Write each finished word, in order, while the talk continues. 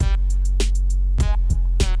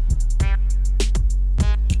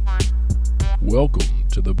Welcome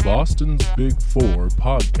to the Boston's Big Four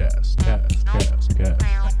podcast. Cast.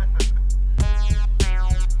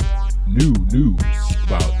 New news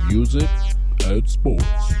about music and sports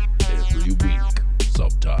every week,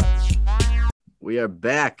 sometimes. We are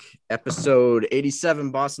back, episode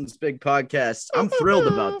 87, Boston's Big Podcast. I'm thrilled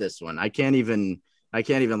about this one. I can't even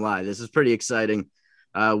lie. This is pretty exciting.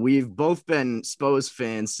 We've both been Spos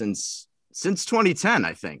fans since 2010,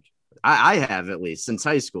 I think. I have, at least, since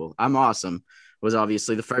high school. I'm Awesome was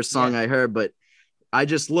obviously the first song I heard, but I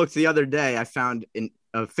just looked the other day. I found in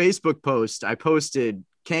a Facebook post. I posted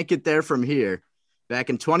 "Can't Get There From Here" back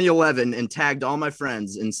in 2011 and tagged all my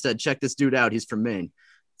friends and said, check this dude out. He's from Maine.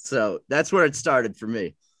 So that's where it started for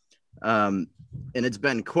me. And it's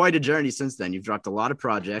been quite a journey since then. You've dropped a lot of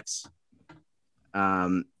projects.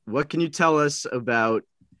 What can you tell us about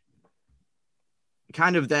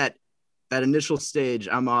kind of that initial stage,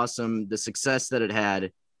 I'm Awesome, the success that it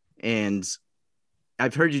had? And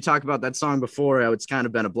I've heard you talk about that song before, how it's kind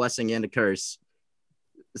of been a blessing and a curse.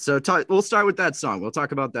 So we'll start with that song. We'll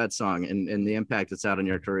talk about that song and the impact it's had on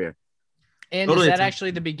your career. And Totally. Is that actually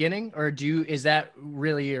the beginning, or is that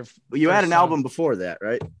really your? You had an song? album before that,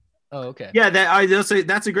 right? Oh, okay. Yeah, that's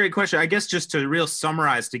a great question. I guess just to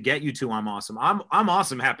summarize to get you to I'm Awesome. I'm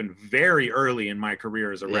Awesome happened very early in my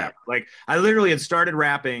career as a rapper. Like I literally had started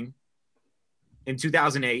rapping in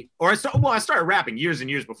 2008, or I started rapping years and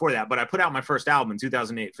years before that, but I put out my first album in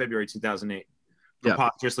 2008, February 2008,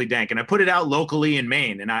 Preposterously Dank, and I put it out locally in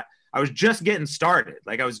Maine, and I was just getting started.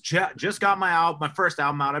 Like I was just got my first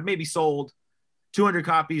album out. I maybe sold 200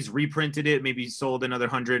 copies, reprinted it, maybe sold another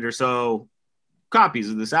 100 or so copies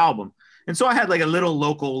of this album. And so I had like a little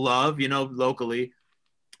local love, locally.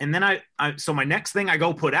 And then so my next thing I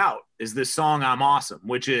go put out is this song, I'm Awesome,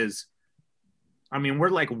 which is, we're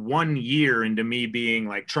like 1 year into me being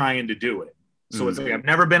like trying to do it. So it's like, I've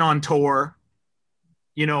never been on tour.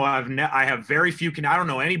 I have very few, I don't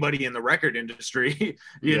know anybody in the record industry,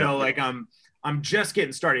 like I'm just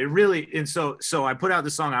getting started. It really, and so I put out the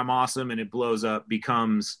song I'm Awesome, and it blows up,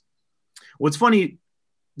 becomes what's funny,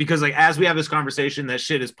 because like as we have this conversation, that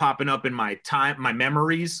shit is popping up in my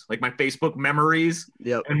memories, like my Facebook memories,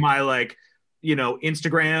 and my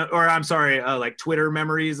Instagram, or I'm sorry, like Twitter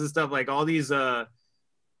memories and stuff, like all these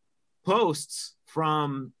posts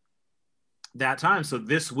from that time. So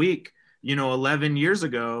this week, 11 years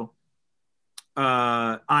ago,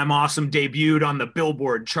 I'm Awesome debuted on the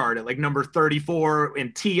Billboard chart at like number 34,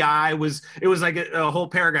 and T.I. it was like a whole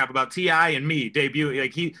paragraph about T.I. and me debuting.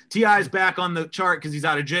 Like T.I.'s back on the chart because he's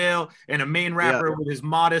out of jail, and a Maine rapper with his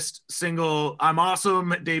modest single I'm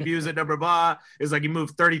Awesome debuts at number blah. Is like he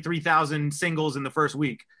moved 33,000 singles in the first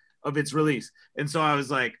week of its release. And so I was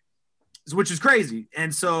like, which is crazy.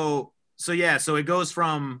 And so it goes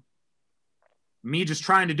from me just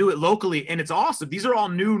trying to do it locally, and it's awesome. These are all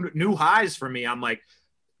new highs for me. I'm like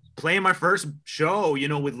playing my first show,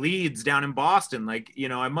 with Leeds down in Boston. Like,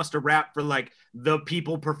 I must have rapped for like the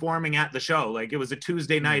people performing at the show. Like it was a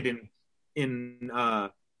Tuesday night in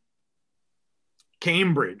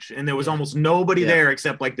Cambridge, and there was almost nobody there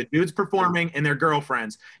except like the dudes performing and their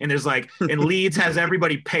girlfriends. And there's like, and Leeds has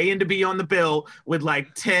everybody paying to be on the bill with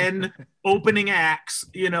like 10 opening acts,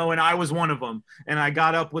 and I was one of them. And I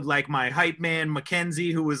got up with like my hype man,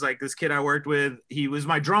 Mackenzie, who was like this kid I worked with. He was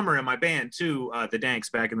my drummer in my band too, the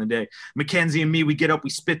Danks back in the day. Mackenzie and me, we get up,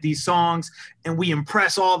 we spit these songs, and we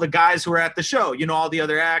impress all the guys who are at the show, all the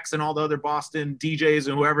other acts and all the other Boston DJs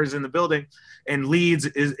and whoever's in the building. And Leeds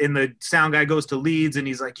and the sound guy goes to Leeds, and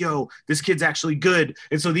he's like, yo, this kid's actually good.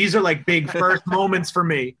 And so these are like big first moments for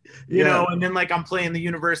me, you know, and then like I'm playing the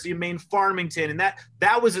University of Maine Farmington, and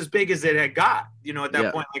that was as big as it had got, at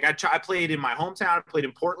that point. Like I played in my hometown, I played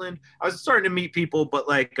in Portland. I was starting to meet people, but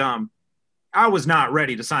like I was not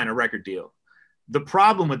ready to sign a record deal. The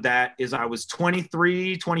problem with that is I was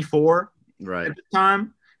 23, 24 at the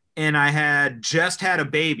time, and I had just had a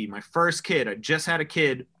baby, my first kid. I just had a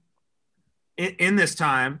kid in this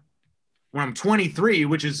time when I'm 23,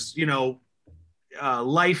 which is,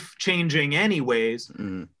 life changing anyways.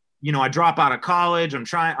 I drop out of college. I'm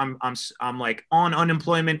like on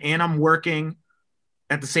unemployment, and I'm working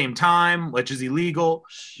at the same time, which is illegal,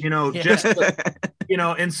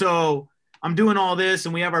 and so I'm doing all this,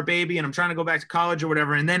 and we have our baby, and I'm trying to go back to college or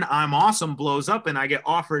whatever. And then I'm Awesome blows up, and I get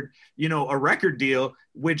offered, a record deal,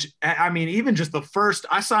 which even just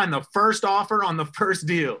I signed the first offer on the first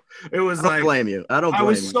deal. It was I don't blame you. I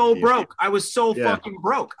was so broke. I was so fucking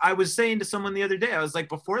broke. I was saying to someone the other day, I was like,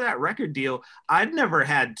 before that record deal, I'd never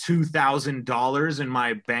had $2,000 in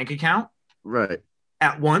my bank account. Right.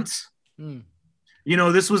 At once.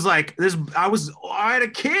 This was like this. I had a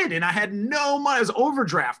kid and I had no money. I was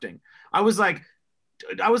overdrafting. I was like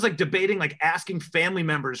debating, like asking family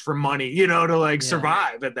members for money, to like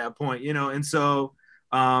survive at that point, And so,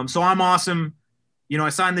 so I'm awesome. I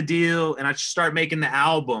signed the deal and I start making the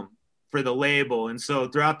album for the label. And so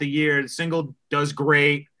throughout the year, the single does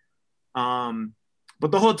great. But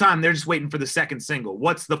the whole time they're just waiting for the second single.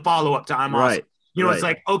 What's the follow-up to I'm Awesome? It's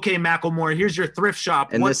like, okay, Macklemore, here's your thrift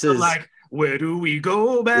shop. And what's this is like, where do we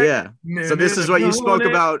go back? Yeah. So this is what you spoke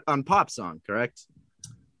about on Pop Song, correct?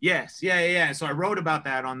 Yes. Yeah. So I wrote about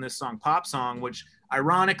that on this song, Pop Song, which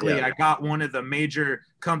ironically, I got one of the major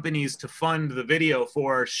companies to fund the video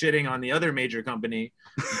for shitting on the other major company.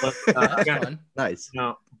 But That's fun. Nice.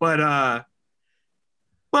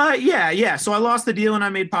 But yeah. So I lost the deal and I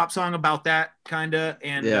made Pop Song about that kind of.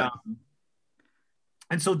 And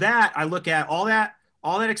so that I look at all that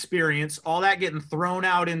experience, all that getting thrown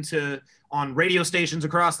out on radio stations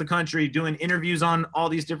across the country, doing interviews on all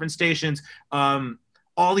these different stations,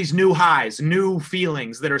 all these new highs, new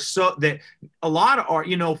feelings that a lot of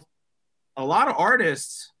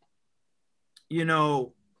artists,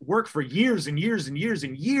 work for years and years and years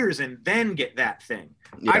and years and then get that thing.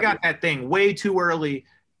 Yeah. I got that thing way too early,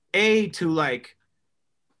 to like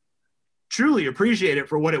truly appreciate it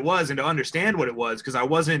for what it was and to understand what it was. Cause I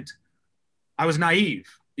was naive,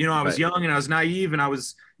 I was young and I was naive and I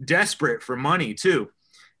was desperate for money too.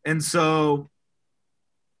 And so,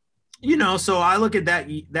 so I look at that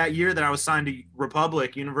year that I was signed to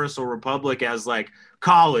Republic, Universal Republic, as like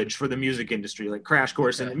college for the music industry, like crash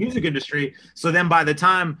course in the music industry. So then by the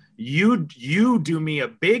time you do me a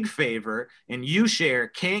big favor and you share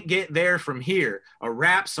Can't Get There From Here, a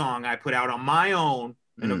rap song I put out on my own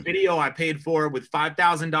and a video I paid for with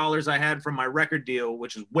 $5,000 I had from my record deal,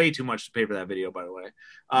 which is way too much to pay for that video, by the way.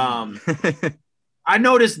 I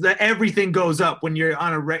noticed that everything goes up when you're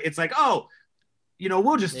on it's like, oh,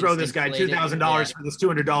 we'll just throw this guy $2,000 for this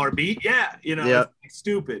 $200 beat. Yeah. It's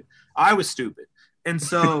stupid. I was stupid. And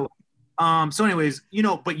so, anyways,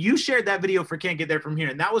 but you shared that video for Can't Get There From Here.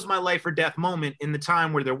 And that was my life or death moment in the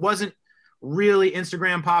time where there wasn't really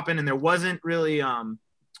Instagram popping and there wasn't really,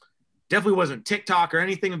 definitely wasn't TikTok or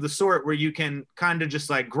anything of the sort where you can kind of just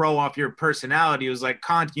like grow off your personality. It was like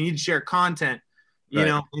you need to share content,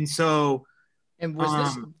 And so, and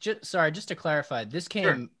was this just to clarify, this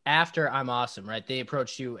came after I'm Awesome, right? They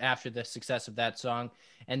approached you after the success of that song,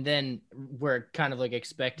 and then we're kind of like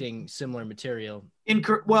expecting similar material.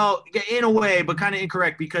 Well, in a way, but kind of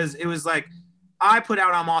incorrect, because it was like I put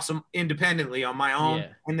out I'm Awesome independently on my own,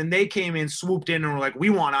 and then they came in, swooped in, and were like, "We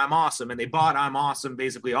want I'm Awesome," and they bought I'm Awesome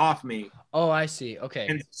basically off me. Oh, I see. Okay.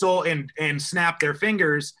 And so and snapped their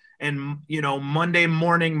fingers, and Monday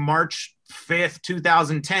morning, March 5th,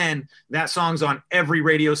 2010, that song's on every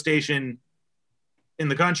radio station in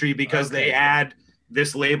the country because they had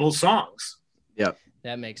this label's songs. Yep.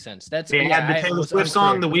 That makes sense. They had the Taylor Swift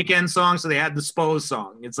song, the Weeknd song, so they had the Spose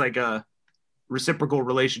song. It's like a reciprocal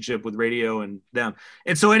relationship with radio and them.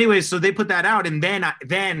 And so anyways, so they put that out, and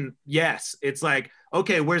then yes, it's like,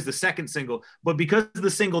 okay, where's the second single? But because the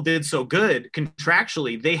single did so good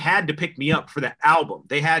contractually, they had to pick me up for the album.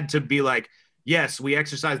 They had to be like, yes, we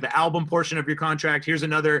exercised the album portion of your contract. Here's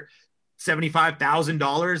another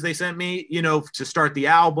 $75,000 they sent me, to start the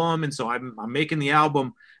album. And so I'm making the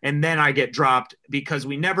album, and then I get dropped because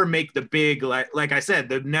we never make the big, like I said,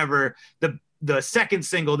 the second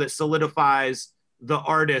single that solidifies the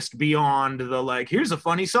artist beyond the like, here's a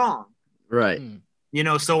funny song. Right.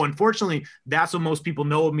 So unfortunately, that's what most people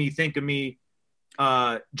know of me, think of me,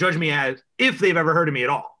 judge me as, if they've ever heard of me at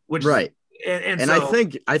all, which right. And so,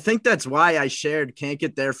 I think that's why I shared Can't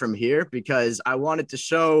Get There From Here, because I wanted to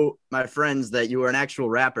show my friends that you were an actual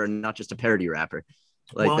rapper and not just a parody rapper.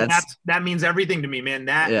 Like that means everything to me, man.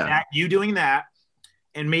 That you doing that,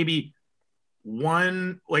 and maybe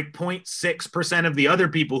 0.6% of the other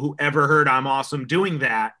people who ever heard I'm Awesome doing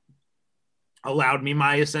that allowed me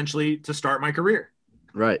essentially to start my career.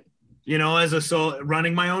 Right. As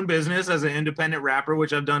running my own business as an independent rapper,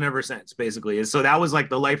 which I've done ever since, basically. And so that was like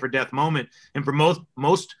the life or death moment. And for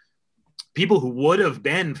most people who would have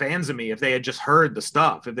been fans of me if they had just heard the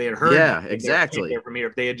stuff, if they had heard, exactly, from me,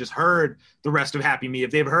 if they had just heard the rest of Happy Me,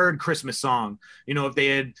 if they've heard Christmas Song, if they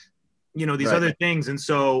had, these other things. And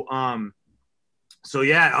so,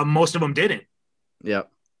 most of them didn't.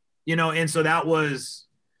 Yep. And so that was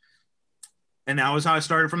how I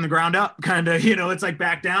started from the ground up, kind of, it's like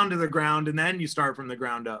back down to the ground and then you start from the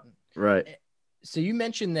ground up. Right. So you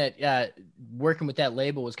mentioned that working with that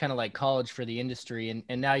label was kind of like college for the industry,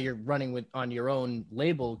 and now you're running on your own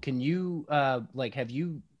label. Can you have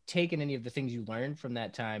you taken any of the things you learned from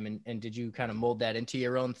that time and did you kind of mold that into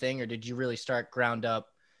your own thing, or did you really start ground up,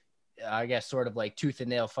 I guess, sort of like tooth and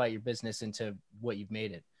nail fight your business into what you've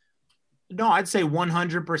made it? No, I'd say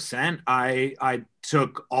 100%. I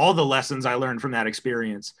took all the lessons I learned from that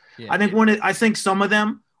experience. Yeah. I think some of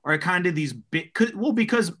them are kind of these big,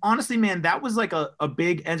 because honestly, man, that was like a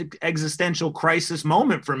big existential crisis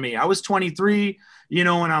moment for me. I was 23, and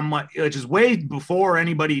I'm like, which is way before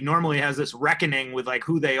anybody normally has this reckoning with like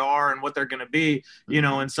who they are and what they're going to be,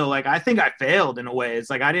 and so like, I think I failed in a way. It's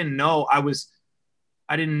like, I didn't know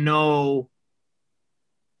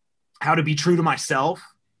how to be true to myself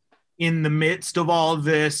in the midst of all of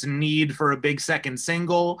this need for a big second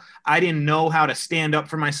single. I didn't know how to stand up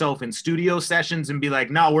for myself in studio sessions and be like,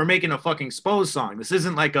 no, we're making a fucking Spose song. This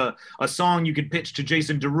isn't like a song you could pitch to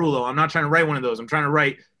Jason Derulo. I'm not trying to write one of those. I'm trying to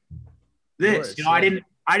write this. I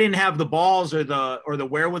didn't have the balls or the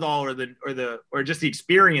wherewithal or just the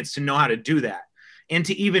experience to know how to do that. And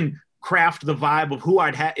to even craft the vibe of who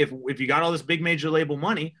I'd have if you got all this big major label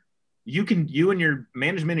money, you and your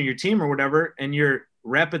management or your team or whatever, and your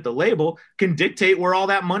rep at the label can dictate where all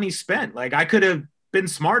that money's spent. Like I could have been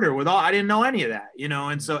smarter with I didn't know any of that,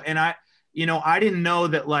 and so, and I didn't know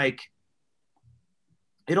that, like,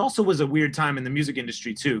 it also was a weird time in the music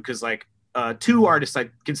industry too. Cause like, two artists I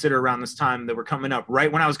consider around this time that were coming up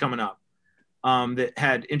right when I was coming up, that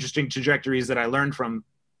had interesting trajectories that I learned from,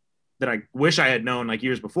 that I wish I had known like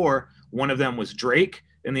years before. One of them was Drake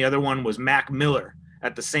and the other one was Mac Miller.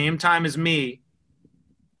 At the same time as me,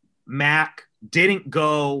 Mac didn't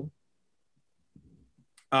go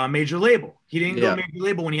major label. He didn't go major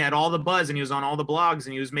label when he had all the buzz and he was on all the blogs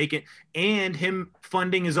and he was making, and him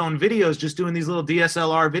funding his own videos, just doing these little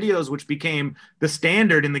DSLR videos, which became the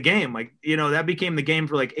standard in the game. Like, that became the game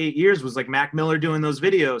for like 8 years, was like Mac Miller doing those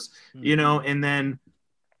videos, and then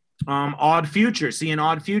Odd Future,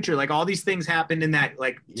 like all these things happened in that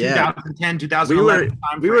like 2010, 2011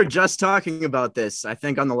 we were just talking about this, I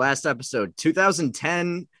think, on the last episode.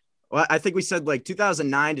 2010, well, I think we said like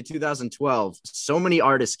 2009 to 2012. So many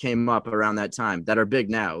artists came up around that time that are big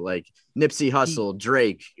now, like Nipsey Hussle,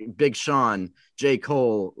 Drake, Big Sean, J.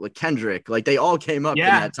 Cole, like Kendrick. Like they all came up in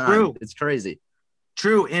that time. True. It's crazy.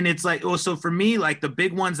 True. And it's like, so for me, like the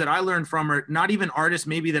big ones that I learned from are not even artists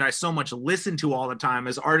maybe that I so much listen to all the time,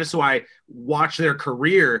 as artists who I watch their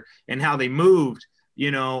career and how they moved,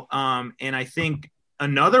 and I think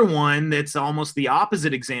another one that's almost the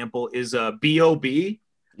opposite example is B.O.B.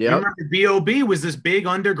 Yeah, remember B.O.B. was this big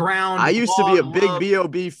underground. I used to be a big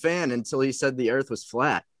B.O.B. fan until he said the earth was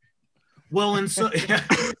flat. Well, and so,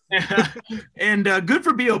 and good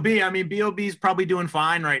for B.O.B. I mean, B.O.B. is probably doing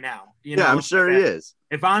fine right now. I'm sure he is.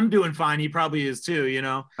 If I'm doing fine, he probably is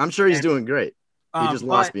too, I'm sure he's doing great. He just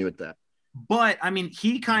lost me with that. But I mean,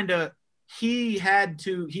 he did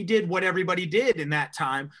what everybody did in that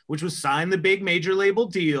time, which was sign the big major label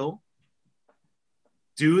deal,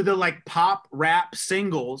 do the like pop rap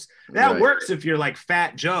singles. That works if you're like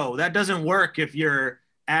Fat Joe. That doesn't work if you're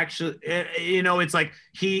actually, it's like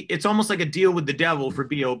it's almost like a deal with the devil for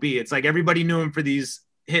B.O.B. It's like everybody knew him for these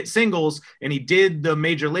hit singles and he did the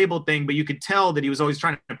major label thing, but you could tell that he was always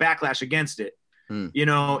trying to backlash against it, and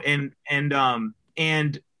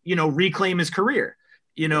reclaim his career,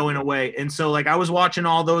 in a way. And so like I was watching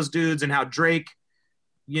all those dudes and how Drake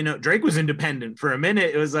was independent for a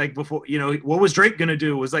minute. It was like before, what was Drake going to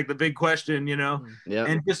do was like the big question,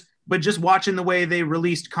 and just watching the way they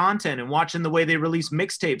released content and watching the way they released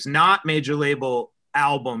mixtapes, not major label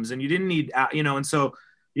albums. And you didn't need, and so,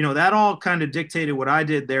 that all kind of dictated what I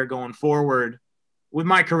did there going forward with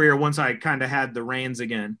my career once I kind of had the reins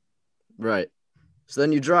again. Right. So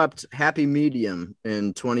then you dropped Happy Medium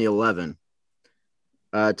in 2011.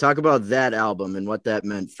 Talk about that album and what that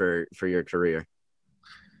meant for your career.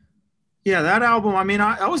 Yeah, that album, I mean,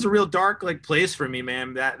 that was a real dark like place for me,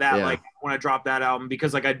 man. Like when I dropped that album,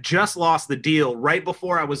 because like I just lost the deal right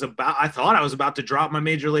before I thought I was about to drop my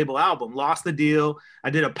major label album. Lost the deal.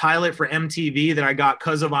 I did a pilot for MTV that I got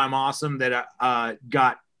because of I'm Awesome that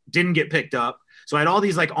didn't get picked up. So I had all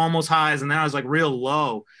these like almost highs, and then I was like real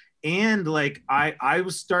low. And like I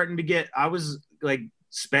was like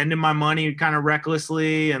spending my money kind of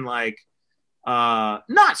recklessly and like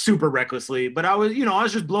not super recklessly, but I was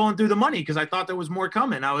just blowing through the money because I thought there was more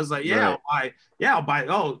coming. I was like, I'll buy,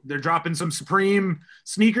 oh, they're dropping some Supreme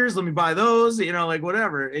sneakers, let me buy those, like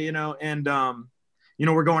whatever, and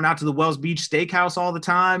we're going out to the Wells Beach Steakhouse all the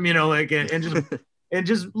time, like and just and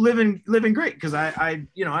just living great because I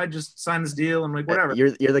just signed this deal and like whatever.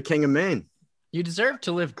 You're the king of Maine. You deserve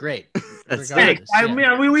to live great. I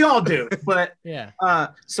mean, we all do, but yeah.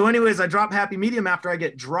 So anyways, I dropped Happy Medium after I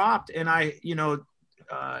get dropped, and I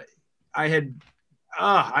I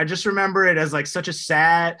just remember it as like such a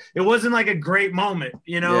sad, it wasn't like a great moment,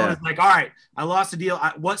 you know. Yeah. It's like, all right, I lost a deal.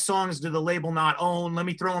 What songs do the label not own? Let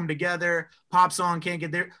me throw them together. Pop song can't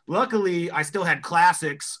get there. Luckily, I still had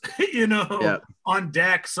classics, you know, on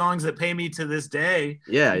deck, songs that pay me to this day.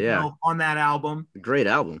 Yeah, you know, on that album. Great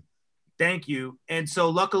album. Thank you. And so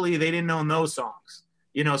luckily they didn't own those songs,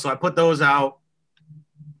 you know, so I put those out.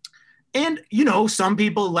 And, you know, some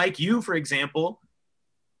people like you, for example,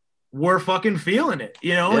 were fucking feeling it,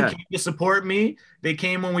 you know, and came to support me. They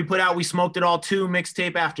came when we put out We Smoked It All 2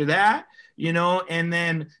 mixtape after that, you know, and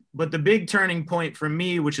then, but the big turning point for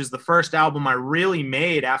me, which is the first album I really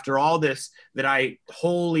made after all this, that I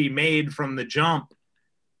wholly made from the jump,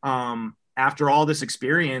 after all this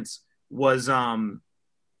experience was, and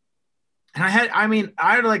I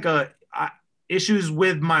had like issues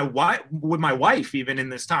with my wife even in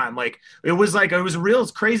this time. Like, it was a real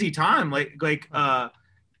crazy time. Like,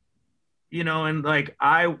 you know, and like,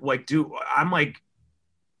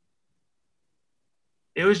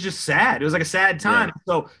 it was just sad. It was like a sad time. Yeah.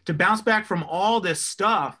 So to bounce back from all this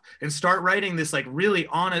stuff and start writing this like really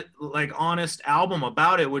honest album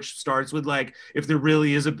about it, which starts with like, if there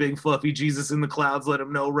really is a big fluffy Jesus in the clouds, let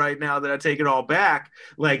him know right now that I take it all back.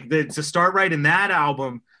 Like, to start writing that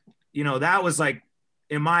album, you know, that was like,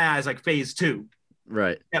 in my eyes, like phase 2.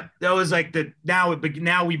 Right. Yep. That was like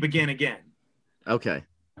now we begin again. Okay.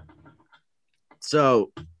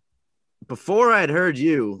 So before I had heard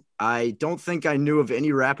you, I don't think I knew of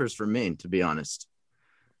any rappers from Maine, to be honest.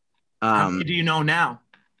 How many do you know now?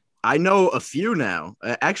 I know a few now,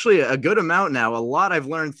 actually a good amount now. A lot I've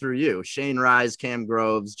learned through you. Shane Rise, Cam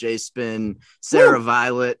Groves, Jay Spin, Sarah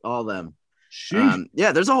Violet, all them.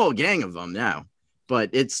 Yeah, there's a whole gang of them now. But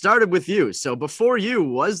it started with you. So before you,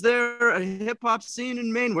 was there a hip hop scene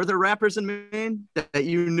in Maine? Were there rappers in Maine that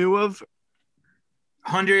you knew of?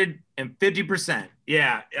 150%.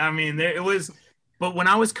 Yeah. I mean, it was, but when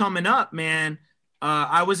I was coming up, man,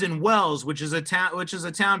 I was in Wells, which is a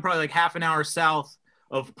town probably like half an hour south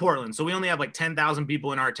of Portland. So we only have like 10,000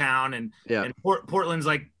 people in our town. And Portland's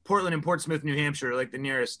like Portland and Portsmouth, New Hampshire, like the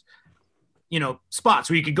nearest, you know, spots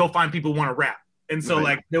where you could go find people who want to rap. And so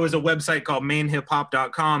like there was a website called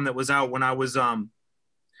mainhiphop.com that was out when I was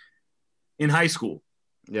in high school.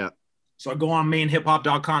 Yeah. So I'd go on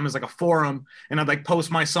mainhiphop.com as like a forum, and I'd like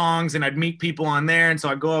post my songs and I'd meet people on there. And so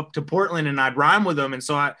I'd go up to Portland and I'd rhyme with them. And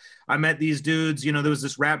so I met these dudes, you know, there was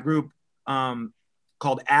this rap group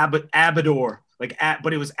called Abador,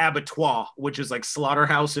 but it was Abattoir, which is like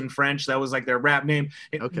slaughterhouse in French. That was like their rap name.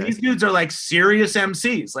 Okay. These dudes are like serious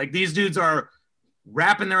MCs. Like, these dudes are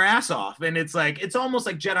rapping their ass off. And it's like, it's almost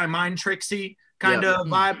like Jedi Mind Tricksy kind of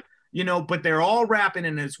vibe, you know, but they're all rapping.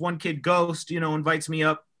 And this one kid, Ghost, you know, invites me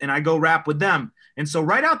up and I go rap with them. And so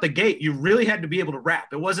right out the gate, you really had to be able to rap.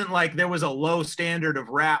 It wasn't like there was a low standard of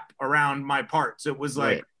rap around my parts. It was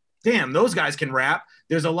like, damn, those guys can rap.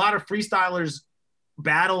 There's a lot of freestylers,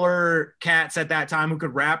 battler cats at that time who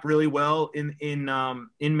could rap really well in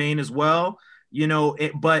Maine as well. You know,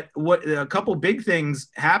 but what a couple big things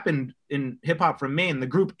happened in hip hop from Maine. The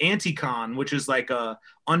group Anticon, which is like a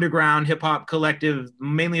underground hip hop collective,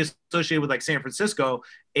 mainly associated with like San Francisco,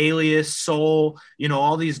 Alias, Soul, you know,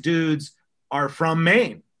 all these dudes are from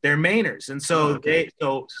Maine. They're Mainers. And so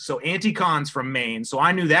so Anticon's from Maine. So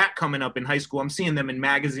I knew that coming up in high school. I'm seeing them in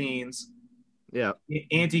magazines. Yeah.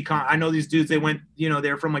 Anticon. I know these dudes, they went, you know,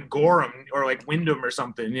 they're from like Gorham or like Wyndham or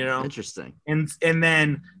something, you know. Interesting. And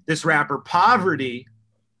then this rapper Poverty,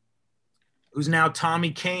 who's now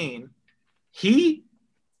Tommy Kane, he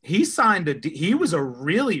signed he was a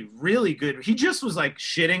really, really good, he just was like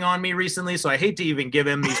shitting on me recently, so I hate to even give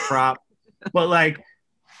him these props. But like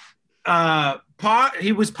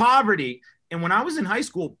he was Poverty, and when I was in high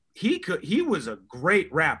school, he was a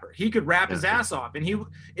great rapper. He could rap his ass off, and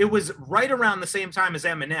it was right around the same time as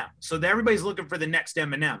Eminem. So everybody's looking for the next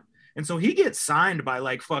Eminem. And so he gets signed by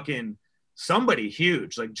like fucking somebody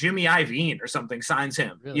huge, like Jimmy Iovine or something signs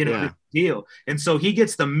him, you know, deal. And so he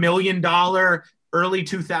gets the $1 million early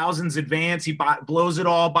 2000s advance. He blows it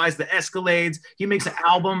all, buys the Escalades. He makes an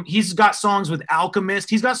album. He's got songs with Alchemist.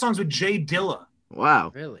 He's got songs with Jay Dilla.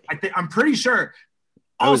 Wow. Really? I'm pretty sure.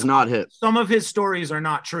 I was not hip. Some of his stories are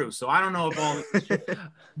not true, so I don't know if all.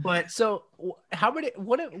 But so,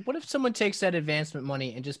 what if someone takes that advancement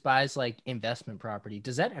money and just buys like investment property?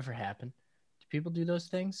 Does that ever happen? Do people do those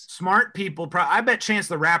things? Smart people, I bet Chance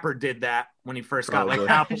the Rapper did that when he first got like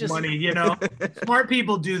Apple money. You know, smart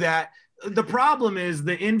people do that. The problem is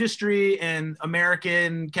the industry and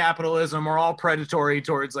American capitalism are all predatory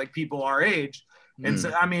towards like people our age. And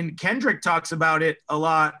so, I mean, Kendrick talks about it a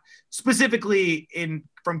lot, specifically in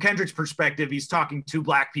from Kendrick's perspective, he's talking to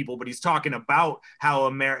black people, but he's talking about how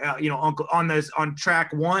Uncle on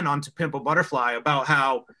track 1 on To Pimp a Butterfly, about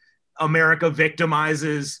how America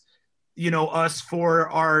victimizes, us for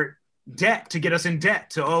our debt, to get us in debt,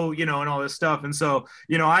 to and all this stuff. And so,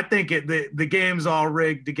 I think the game's all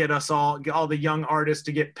rigged to get us all the young artists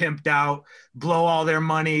to get pimped out, blow all their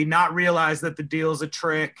money, not realize that the deal's a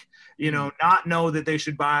trick, not know that they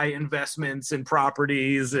should buy investments and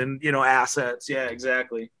properties and, assets. Yeah,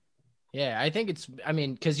 exactly. Yeah, I think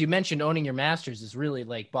because you mentioned owning your masters is really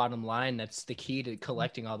like bottom line. That's the key to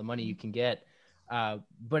collecting all the money you can get.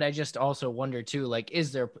 But I just also wonder too, like,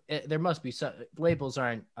 there must be some labels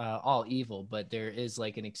aren't all evil, but there is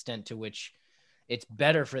like an extent to which it's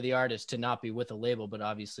better for the artist to not be with a label, but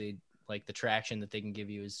obviously like the traction that they can give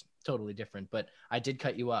you is totally different. But I did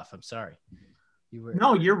cut you off. I'm sorry.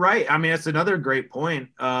 No, you're right. I mean, that's another great point.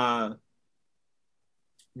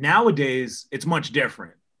 Nowadays it's much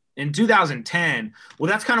different. In 2010,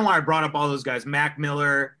 well, that's kind of why I brought up all those guys, Mac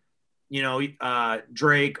Miller,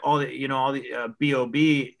 Drake, all the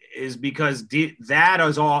B.O.B. is because that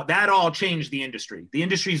all changed the industry. The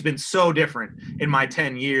industry's been so different in my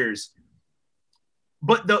 10 years.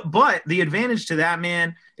 But the advantage to that,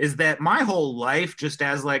 man, is that my whole life, just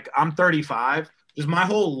as like I'm 35, just my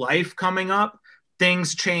whole life coming up,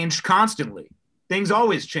 things changed constantly. Things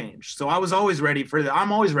always change. So I'm always ready for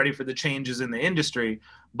the changes in the industry.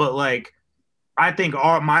 But like, I think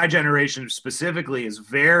my generation specifically is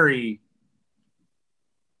very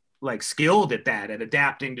like skilled at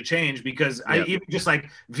adapting to change, because I even just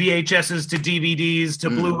like VHSs to DVDs to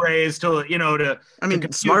Blu-rays to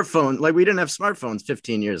smartphone, like we didn't have smartphones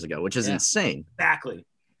 15 years ago, which is insane. Exactly.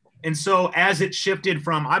 And so as it shifted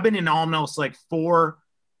from, I've been in almost like 4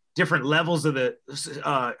 different levels of the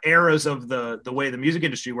eras of the way the music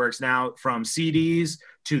industry works now, from CDs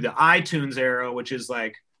to the iTunes era, which is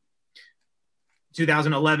like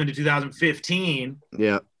 2011 to 2015.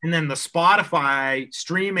 Yeah. And then the Spotify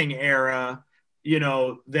streaming era,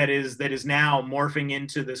 that is now morphing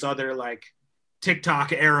into this other like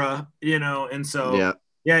TikTok era, and so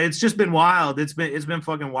it's just been wild. It's been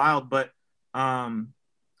fucking wild. But I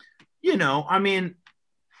mean,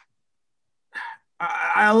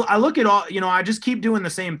 I look at all, I just keep doing the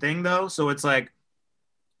same thing though. So it's like,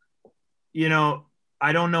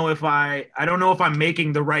 I don't know if I'm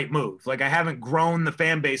making the right move. Like I haven't grown the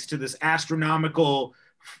fan base to this astronomical,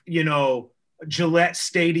 Gillette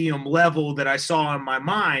Stadium level that I saw in my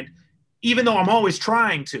mind, even though I'm always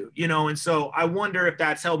trying to, and so I wonder if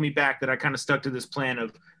that's held me back, that I kind of stuck to this plan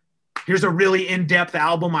of, here's a really in-depth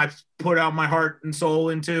album I've put out my heart and soul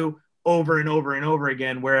into over and over and over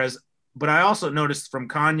again. But I also noticed from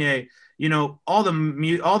Kanye, all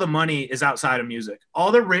the money is outside of music.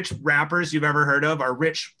 All the rich rappers you've ever heard of are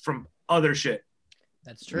rich from other shit.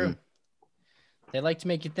 That's true. They like to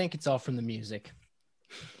make you think it's all from the music.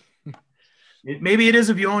 Maybe it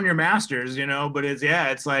is if you own your masters, but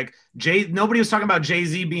it's like nobody was talking about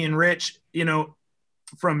Jay-Z being rich,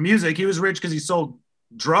 from music. He was rich because he sold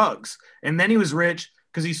drugs. And then he was rich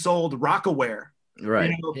because he sold Rockaware.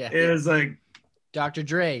 Right. It was like, Dr.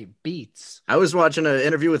 Dre, Beats. I was watching an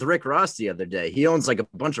interview with Rick Ross the other day. He owns like a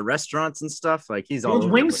bunch of restaurants and stuff. Like he owns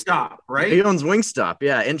Wingstop, right? He owns Wingstop,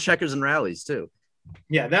 yeah, and Checkers and Rallies too.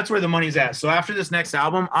 Yeah, that's where the money's at. So after this next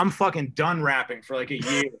album, I'm fucking done rapping for like a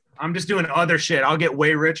year. I'm just doing other shit. I'll get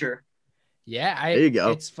way richer. Yeah, there you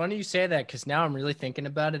go. It's funny you say that, because now I'm really thinking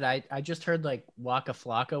about it. I just heard like Waka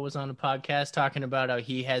Flocka was on a podcast talking about how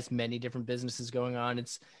he has many different businesses going on.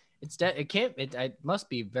 It must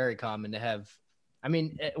be very common to have. I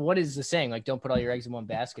mean, what is the saying? Like, don't put all your eggs in one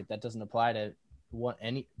basket. That doesn't apply to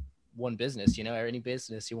any one business, or any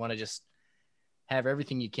business. You want to just have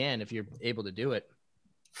everything you can if you're able to do it.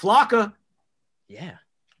 Flocka. Yeah.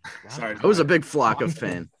 Wow. Sorry. I was a big Flocka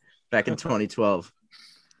fan back in 2012.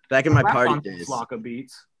 Back in my party days. Flocka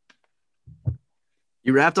beats.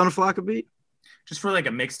 You rapped on a Flocka beat? Just for like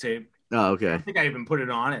a mixtape. Oh, okay. I think I even put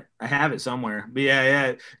it on it. I have it somewhere. But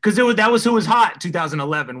yeah. Because that was who was hot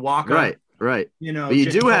 2011. Waka. Right. But you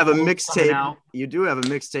do have a mixtape. You do have a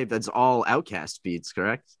mixtape that's all Outkast beats,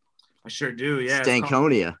 correct? I sure do. Yeah.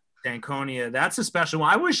 Stankonia. That's a special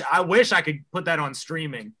one. I wish I could put that on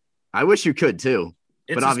streaming. I wish you could too.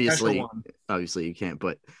 It's but obviously you can't.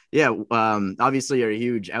 But yeah, obviously you're a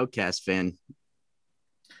huge Outkast fan.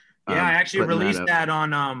 Yeah, I actually released that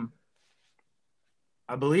on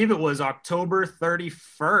I believe it was October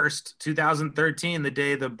 31st, 2013, the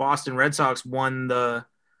day the Boston Red Sox won the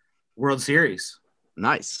World Series.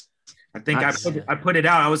 Nice. I think I put it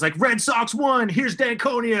out. I was like, Red Sox won. Here's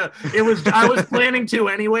Danconia. I was planning to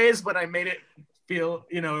anyways, but I made it feel,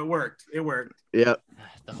 you know, it worked. It worked. Yeah.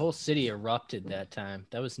 The whole city erupted that time.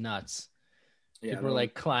 That was nuts. Yeah, People were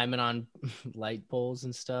like climbing on light poles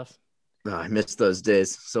and stuff. Oh, I missed those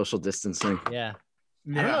days. Social distancing. Yeah.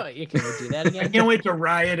 yeah. I don't know. Can we do that I again? can't wait to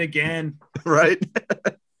riot again. Right.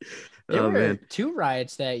 There Oh, were man. 2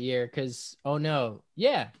 riots that year because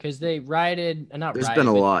they rioted. Not There's rioted, been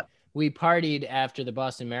a but lot. we partied after the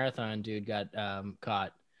Boston Marathon dude got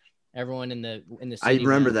caught. Everyone in the I city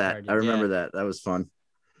remember went that. and I partied. remember Yeah. that. That was fun.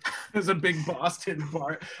 There's a big Boston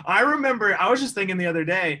bar. I remember, I was just thinking the other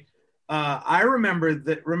day, I remember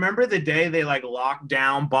the day they like locked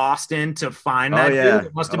down Boston to find Oh, that yeah. dude.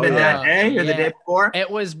 It must have Oh, been yeah. that day or the Yeah. day before. It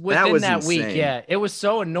was within was that week. insane. Yeah. It was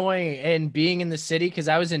so annoying. And being in the city, because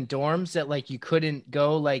I was in dorms that like you couldn't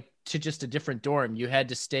go like to just a different dorm. You had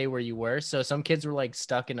to stay where you were. So some kids were like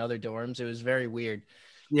stuck in other dorms. It was very weird.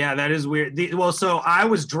 Yeah, that is weird. So I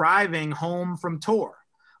was driving home from tour.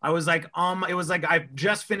 I was like, it was like I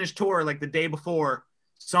just finished tour like the day before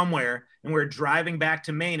somewhere, and we were driving back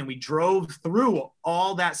to Maine, and we drove through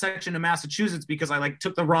all that section of Massachusetts because I like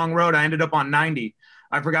took the wrong road. I ended up on 90.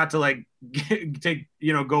 I forgot to like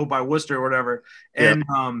go by Worcester or whatever. And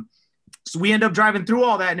so we ended up driving through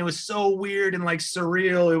all that, and it was so weird and like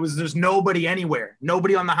surreal. There's nobody anywhere,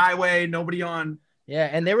 nobody on the highway, nobody on. Yeah,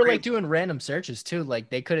 and they were like doing random searches too. Like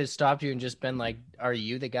they could have stopped you and just been like, "Are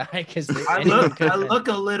you the guy?" Because I look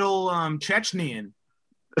a little Chechnyan.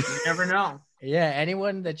 You never know. Yeah,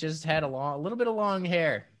 anyone that just had a little bit of long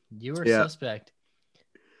hair, you were a suspect.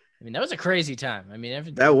 I mean, that was a crazy time. I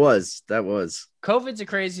mean, that was. COVID's a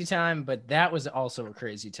crazy time, but that was also a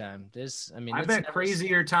crazy time. I bet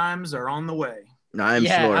crazier times are on the way. No, I'm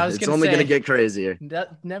sure. It's only going to get crazier.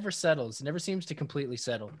 That never settles. It never seems to completely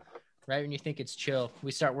settle. Right when you think it's chill,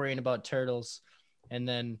 we start worrying about turtles, and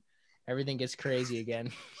then everything gets crazy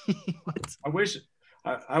again. I wish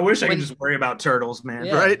I could just worry about turtles, man.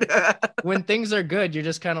 Yeah. Right? When things are good, you're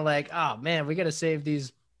just kind of like, oh man, we got to save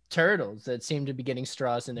these turtles that seem to be getting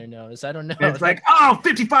straws in their nose. I don't know. And it's like,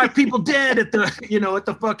 55 people dead at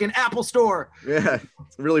the fucking Apple store. Yeah, it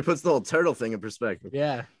really puts the whole turtle thing in perspective.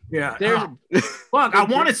 Yeah. Yeah. Look, I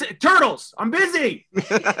want to say turtles. I'm busy.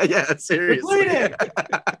 Yeah, seriously.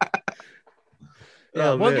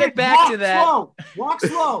 Yeah, we'll get back to that. Walk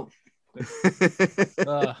slow.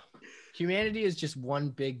 Humanity is just one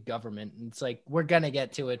big government. And it's like, we're going to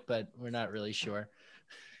get to it, but we're not really sure.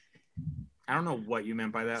 I don't know what you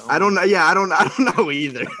meant by that. I don't know. Yeah, I don't know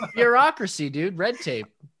either. Bureaucracy, dude. Red tape.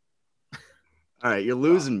 All right, you're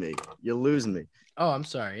losing me. Oh, I'm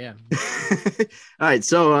sorry. Yeah. All right,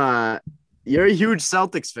 so you're a huge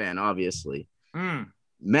Celtics fan, obviously.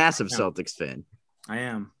 Massive Celtics fan. I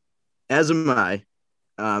am. As am I.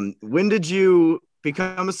 When did you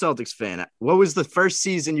become a Celtics fan? What was the first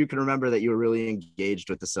season you can remember that you were really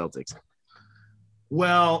engaged with the Celtics?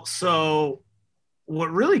 Well, so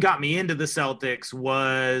what really got me into the Celtics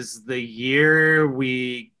was the year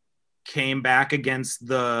we came back against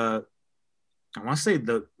the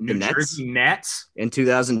New Jersey Nets in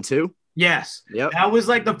 2002. Yes. Yep. That was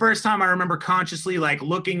like the first time I remember consciously like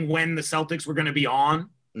looking when the Celtics were going to be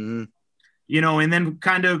on. Mm-hmm. And then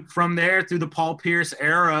kind of from there through the Paul Pierce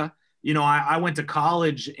era, I went to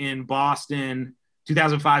college in Boston,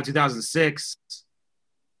 2005, 2006,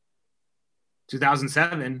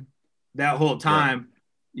 2007, that whole time,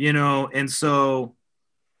 and so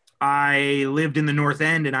I lived in the North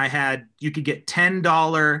End, and you could get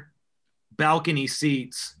 $10 balcony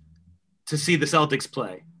seats to see the Celtics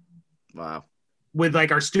play. Wow. With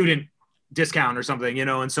like our student discount or something,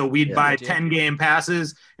 and so we'd buy 10 game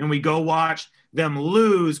passes and we go watch them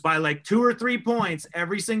lose by like 2 or 3 points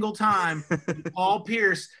every single time. Paul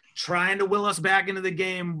Pierce trying to will us back into the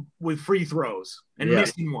game with free throws and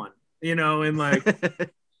missing one, and like,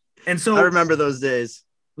 and so I remember those days.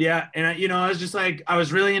 Yeah. And I was just like, I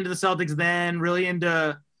was really into the Celtics then, really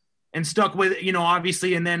into and stuck with,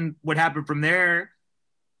 obviously. And then what happened from there,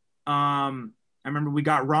 I remember we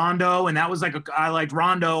got Rondo, and that was like I liked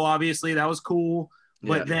Rondo, obviously. That was cool.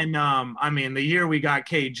 But then, the year we got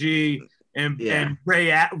KG and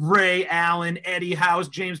Ray Allen, Eddie House,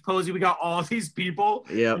 James Posey, we got all these people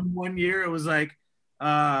in 1 year. It was like,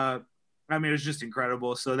 it was just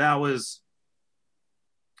incredible. So that was,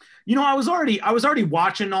 I was already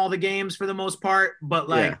watching all the games for the most part, but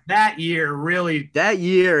like that year,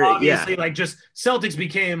 obviously, like just Celtics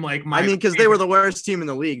became like because they were the worst team in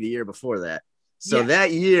the league the year before that. So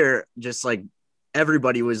that year, just like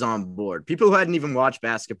everybody was on board. People who hadn't even watched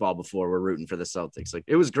basketball before were rooting for the Celtics. Like,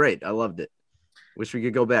 it was great. I loved it. Wish we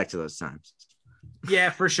could go back to those times. Yeah,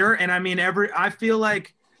 for sure. And I feel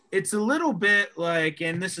like it's a little bit like,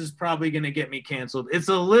 and this is probably going to get me canceled. It's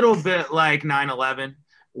a little bit like 9/11,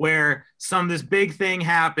 where this big thing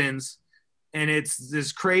happens and it's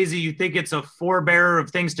this crazy, you think it's a forebearer of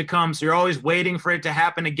things to come. So you're always waiting for it to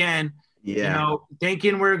happen again. Yeah.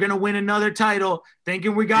 Thinking we're going to win another title,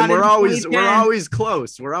 thinking we got and it. We're always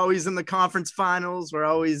close. We're always in the conference finals. We're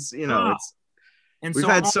always, we've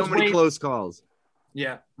had so many close calls.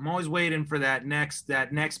 Yeah, I'm always waiting for that next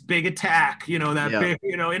big attack, big,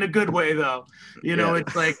 in a good way though.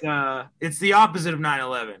 It's like it's the opposite of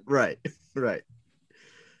 9/11. Right.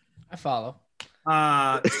 I follow.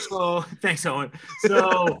 So thanks, Owen.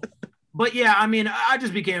 So but yeah, I mean, I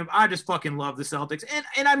just fucking love the Celtics.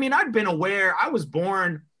 And I mean, I've been aware. I was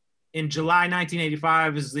born in July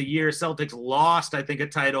 1985 is the year Celtics lost, I think, a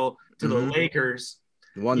title to the Lakers.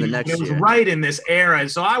 Won the next year. It was right in this era.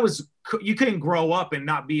 And so you couldn't grow up and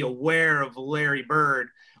not be aware of Larry Bird.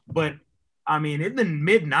 But I mean, in the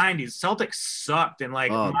mid 90s, Celtics sucked. And the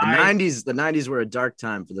 90s were a dark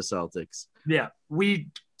time for the Celtics. Yeah. We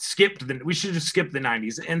should have skipped the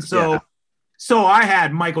 90s. And so I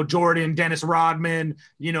had Michael Jordan, Dennis Rodman,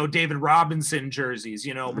 David Robinson jerseys,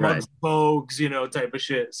 Muggs Bogues, type of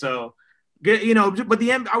shit. So, but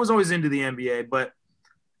I was always into the NBA. But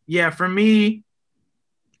yeah, for me,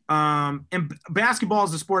 and basketball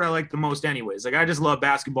is the sport I like the most anyways. Like, I just love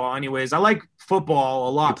basketball anyways. I like football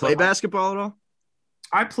a lot. You play basketball at all?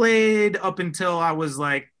 I played up until I was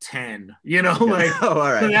like 10, all right.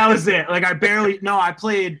 So that was it. Like, I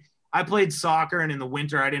played soccer, and in the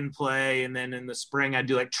winter I didn't play. And then in the spring I'd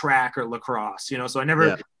do like track or lacrosse, so I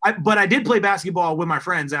never, but I did play basketball with my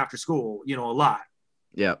friends after school, a lot.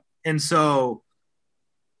 Yeah. And so,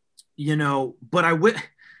 but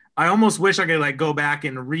I almost wish I could like go back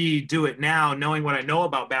and redo it now, knowing what I know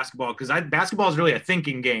about basketball. Cause basketball is really a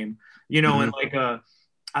thinking game, and like,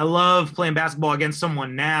 I love playing basketball against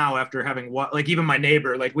someone now after having even my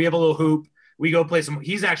neighbor, like we have a little hoop. We go play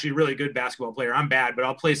he's actually a really good basketball player. I'm bad, but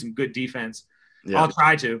I'll play some good defense. Yeah. I'll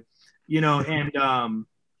try to,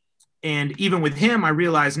 and even with him, I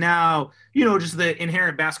realize now, just the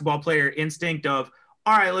inherent basketball player instinct of,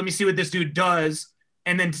 all right, let me see what this dude does.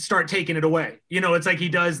 And then start taking it away. It's like he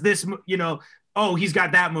does this, oh, he's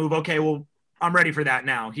got that move. Okay, well, I'm ready for that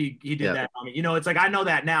now. He did that on me. It's like I know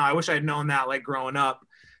that now. I wish I had known that like growing up,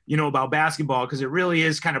 about basketball, because it really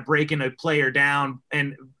is kind of breaking a player down,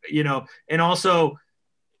 and and also,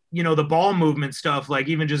 the ball movement stuff, like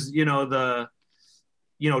even just the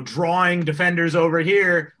drawing defenders over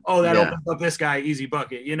here. Oh, that opens up this guy, easy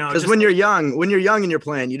bucket. Because when you're young and you're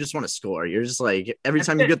playing, you just want to score. You're just like every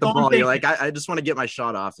time you get the ball, you're like, I just want to get my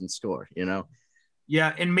shot off and score.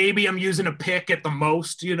 Yeah, and maybe I'm using a pick at the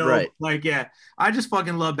most, Right. Like, yeah, I just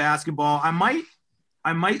fucking love basketball.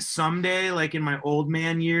 I might someday, like in my old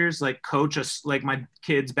man years, like coach my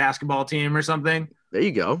kids' basketball team or something. There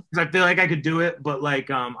you go. Because I feel like I could do it, but like,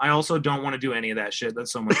 I also don't want to do any of that shit.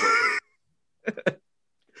 That's so much work.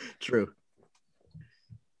 True.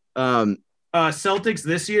 Celtics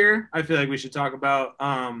this year, I feel like we should talk about.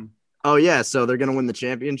 Oh yeah, so they're gonna win the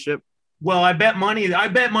championship. Well, I bet money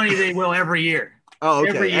they will every year. Oh,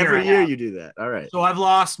 okay. Every year you do that. All right. So I've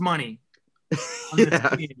lost money.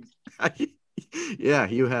 Yeah,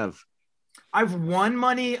 you have. I've won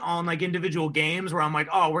money on like individual games where I'm like,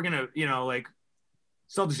 oh, we're gonna, like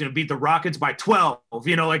Celtics gonna beat the Rockets by 12,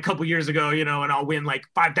 like a couple years ago, and I'll win like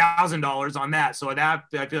 $5,000 on that. So that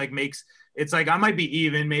I feel like makes it's like I might be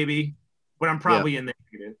even maybe, but I'm probably in the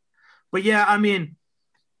negative. But yeah, I mean,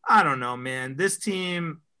 I don't know, man. This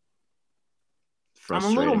team, I'm a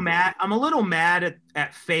little mad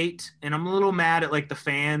at fate, and I'm a little mad at like the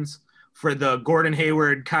fans for the Gordon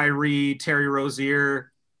Hayward, Kyrie, Terry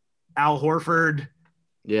Rozier, Al Horford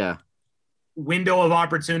window of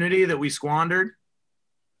opportunity that we squandered.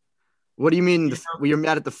 What do you mean? You're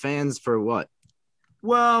mad at the fans for what?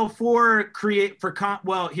 Well, here's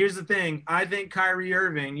the thing. I think Kyrie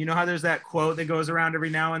Irving, how there's that quote that goes around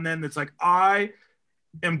every now and then that's like, I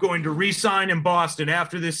am going to re-sign in Boston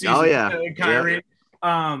after this season. Oh, yeah. Kyrie.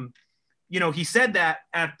 Yeah. He said that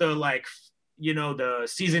at the the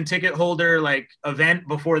season ticket holder event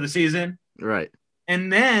before the season. Right.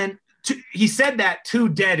 And then he said that to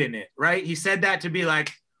dead in it, right? He said that to be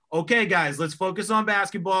like, okay, guys, let's focus on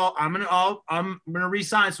basketball. I'm gonna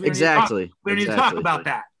resign. So we need to talk about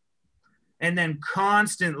that. And then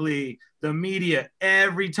constantly the media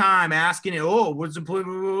every time asking it, oh, what's the point?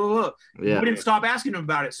 Yeah. We didn't stop asking him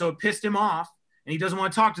about it, so it pissed him off, and he doesn't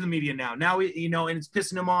want to talk to the media now. Now and it's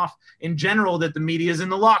pissing him off in general that the media is in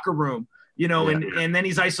the locker room, and then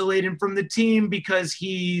he's isolated from the team because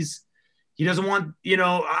he's He doesn't want,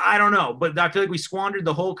 I don't know, but I feel like we squandered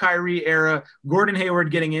the whole Kyrie era. Gordon Hayward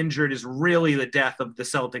getting injured is really the death of the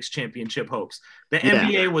Celtics championship hopes. The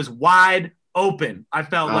NBA was wide open. I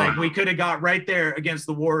felt like we could have got right there against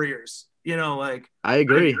the Warriors, I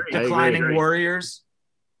agree. Declining Warriors.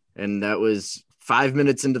 And that was 5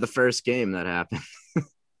 minutes into the first game that happened.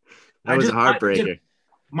 That was a heartbreaker.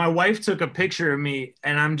 My wife took a picture of me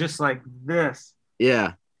and I'm just like this.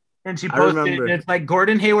 Yeah. And she posted it. It's like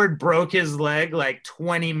Gordon Hayward broke his leg like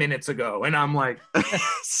 20 minutes ago. And I'm like,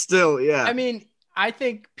 still, yeah. I mean, I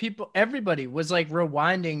think everybody was like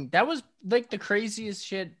rewinding. That was like the craziest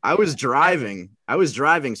shit. I was driving.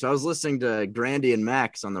 So I was listening to Grandy and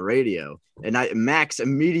Max on the radio. And Max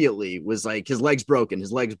immediately was like, his leg's broken.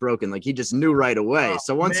 Like he just knew right away.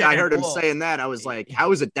 So once I heard him saying that, I was like,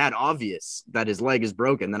 how is it that obvious that his leg is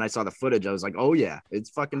broken? Then I saw the footage. I was like, oh yeah, it's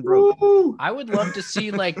fucking broken. Woo! I would love to see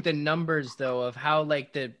like the numbers though of how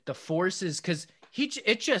like the forces, because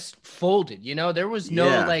it just folded, there was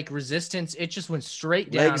no like resistance. It just went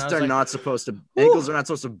straight down. Legs are not supposed to, ankles are not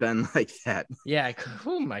supposed to bend like that. Yeah.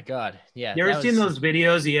 Oh my God. Yeah. You ever seen those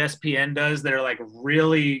videos ESPN does that are like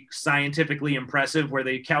really scientifically impressive where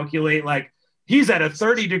they calculate like he's at a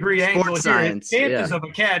 30-degree angle here. His chances of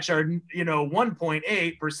a catch are,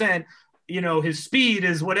 1.8%. His speed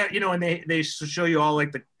is whatever, and they show you all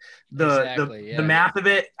like the math of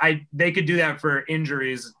it. They could do that for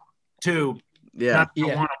injuries too. Yeah.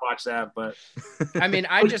 I want to watch that, but I mean,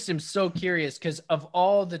 I just am so curious because of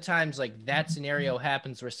all the times like that scenario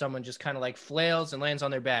happens where someone just kind of like flails and lands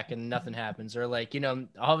on their back and nothing happens, or like, all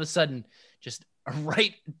of a sudden just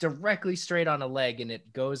directly straight on a leg and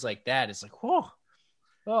it goes like that. It's like, whoa.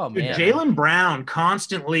 Oh man. Jaylen Brown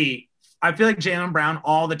constantly, I feel like Jaylen Brown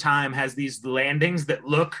all the time has these landings that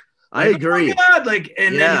look I agree. Oh my God, like,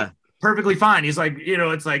 and then perfectly fine. He's like,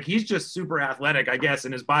 it's like he's just super athletic, I guess,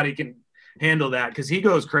 and his body can handle that because he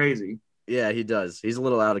goes crazy. Yeah, he does. He's a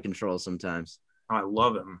little out of control sometimes. Oh, I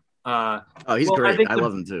love him. He's great. I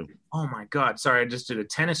love him too. Oh my God. Sorry, I just did a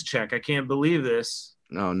tennis check. I can't believe this.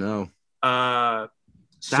 Oh no. So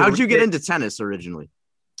how'd you get into tennis originally?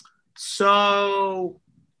 So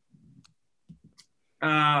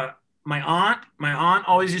my aunt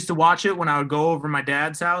always used to watch it when I would go over my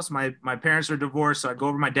dad's house. My parents are divorced, so I'd go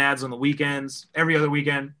over my dad's on the weekends, every other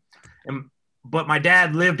weekend. But my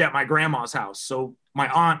dad lived at my grandma's house. So my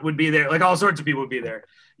aunt would be there. Like all sorts of people would be there.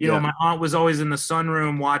 My aunt was always in the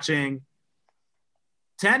sunroom watching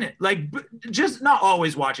tennis. Like just not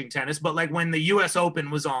always watching tennis, but like when the US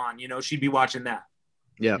Open was on, she'd be watching that.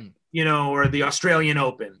 Yeah. Or the Australian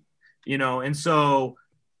Open, and so,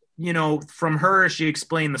 from her, she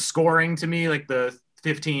explained the scoring to me, like the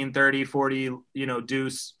 15, 30, 40,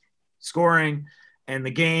 deuce scoring. And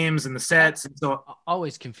the games and the sets. And so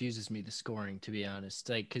always confuses me, the scoring, to be honest.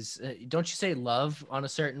 Like, because don't you say love on a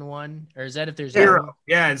certain one? Or is that if there's zero?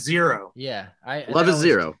 Yeah, it's zero. Yeah. Love is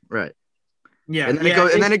zero. Right. Yeah. And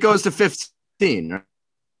then it goes to 15.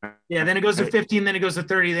 Right? Yeah. Then it goes to 15. Then it goes to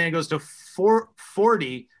 30. Then it goes to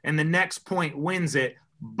 40. And the next point wins it.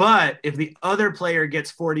 But if the other player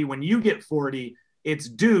gets 40 when you get 40, it's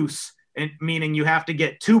deuce, and meaning you have to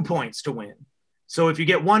get 2 points to win. So if you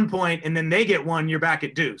get 1 point and then they get one, you're back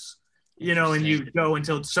at deuce, and you go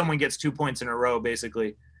until someone gets 2 points in a row,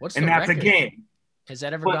 basically. That's a game. Has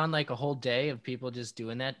that ever gone like a whole day of people just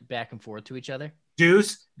doing that back and forth to each other?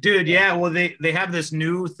 Deuce, dude. Yeah. Well, they have this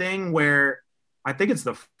new thing where I think it's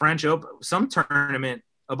the French Open, some tournament,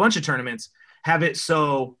 a bunch of tournaments have it.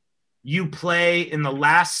 So you play in the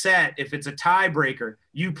last set. If it's a tiebreaker,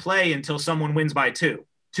 you play until someone wins by two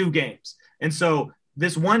games. And so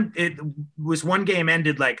one game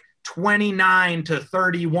ended like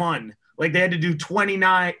 29-31. Like they had to do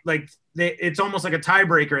 29, like it's almost like a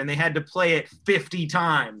tiebreaker, and they had to play it 50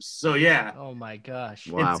 times. So yeah. Oh my gosh.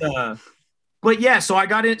 Wow. But yeah, so I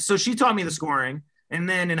got it. So she taught me the scoring. And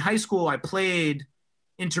then in high school, I played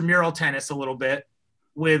intramural tennis a little bit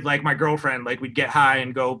with like my girlfriend. Like we'd get high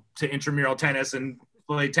and go to intramural tennis and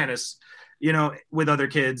play tennis, with other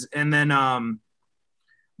kids. And then,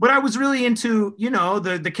 but I was really into,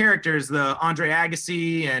 the characters, the Andre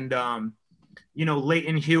Agassi and,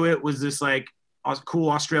 Leighton Hewitt was this like cool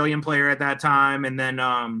Australian player at that time. And then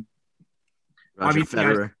Roger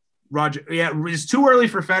Federer. It's too early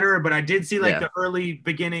for Federer, but I did see like the early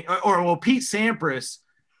beginning or Pete Sampras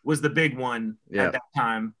was the big one at that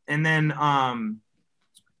time. And then,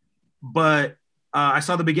 but I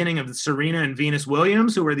saw the beginning of Serena and Venus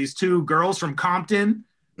Williams, who were these two girls from Compton.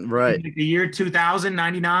 Right. Like the year 2000,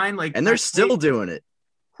 99. Like, and they're still doing it.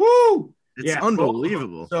 Woo! It's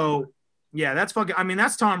unbelievable. So yeah, that's fucking, I mean,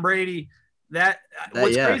 that's Tom Brady.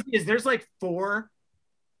 What's crazy is there's like 4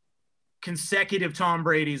 consecutive Tom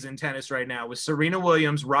Brady's in tennis right now with Serena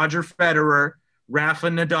Williams, Roger Federer, Rafa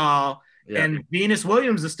Nadal, and Venus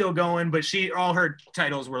Williams is still going, but all her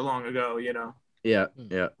titles were long ago, you know? Yeah.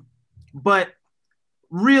 But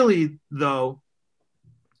really, though,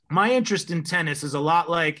 my interest in tennis is a lot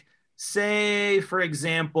like, say, for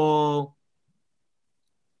example,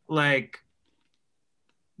 like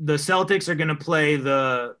the Celtics are going to play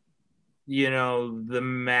the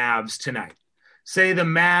Mavs tonight. Say the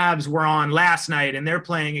Mavs were on last night and they're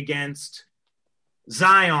playing against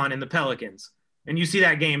Zion and the Pelicans, and you see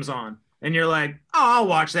that game's on and you're like, oh, I'll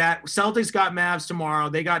watch that. Celtics got Mavs tomorrow.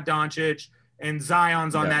 They got Doncic and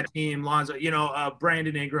Zion's on that team. Lonzo,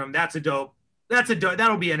 Brandon Ingram. That'll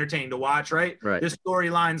be entertaining to watch, right? There's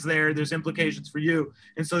storylines there. There's implications for you.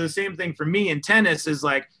 And so the same thing for me in tennis is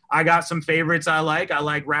like, I got some favorites I like. I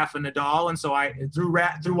like Rafa Nadal. And so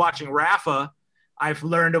through watching Rafa, I've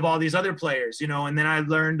learned of all these other players, and then I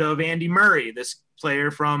learned of Andy Murray, this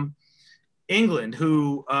player from England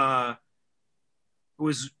who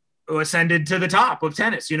who ascended to the top of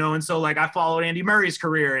tennis, and so like I followed Andy Murray's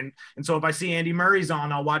career. And so if I see Andy Murray's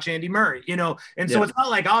on, I'll watch Andy Murray, so it's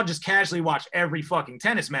not like I'll just casually watch every fucking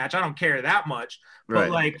tennis match. I don't care that much.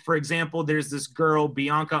 But like, for example, there's this girl,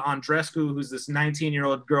 Bianca Andreescu, who's this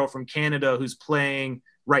 19-year-old girl from Canada who's playing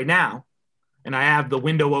right now. And I have the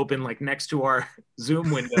window open like next to our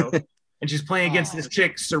Zoom window. And she's playing against this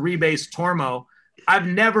chick, Sorribes Tormo. I've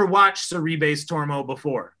never watched Sorribes Tormo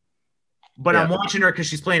before. But I'm watching her because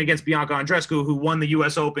she's playing against Bianca Andreescu, who won the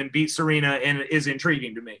U.S. Open, beat Serena, and is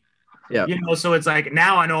intriguing to me. Yeah. So it's like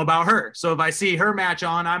now I know about her. So if I see her match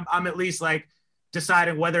on, I'm at least like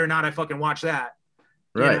deciding whether or not I fucking watch that.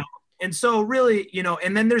 Right. And so really,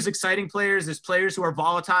 and then there's exciting players. There's players who are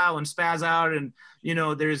volatile and spaz out. And,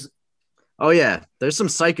 there's. Oh, yeah. There's some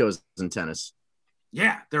psychos in tennis.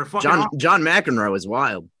 Yeah. They're fucking John McEnroe is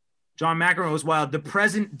wild. John McEnroe is wild. The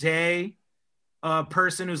present day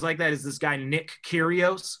person who's like that is this guy, Nick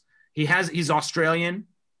Kyrgios. He's Australian.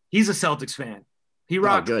 He's a Celtics fan. He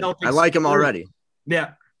rocks Celtics. I like him already.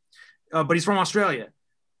 Yeah. But he's from Australia.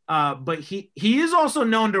 But he is also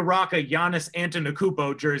known to rock a Giannis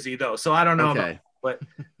Antetokounmpo jersey, though. So I don't know about it, but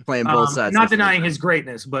playing both sides. Not denying his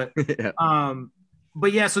greatness, but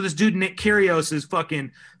But yeah, so this dude Nick Kyrgios is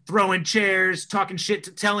fucking throwing chairs, talking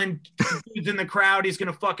shit, telling dudes in the crowd he's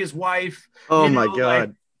gonna fuck his wife. Oh my god!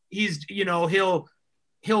 Like, he's he'll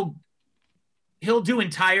do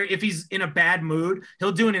if he's in a bad mood,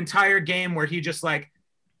 he'll do an entire game where he just like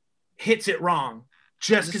hits it wrong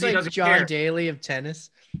just because he doesn't care. John Daly of tennis.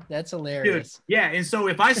 That's hilarious. Dude, yeah, and so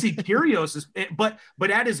if I see Kyrgios, but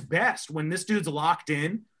at his best, when this dude's locked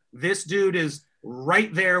in, this dude is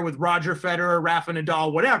right there with Roger Federer, Rafa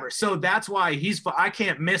Nadal, whatever. So that's why I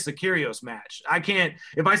can't miss a Kyrgios match. I can't,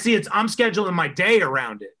 if I see I'm scheduling my day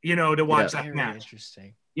around it, to watch that match.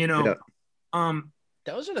 Interesting.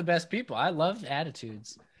 Those are the best people. I love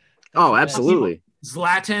attitudes. Oh, absolutely.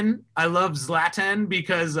 Zlatan. I love Zlatan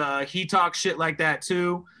because he talks shit like that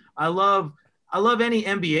too. I love any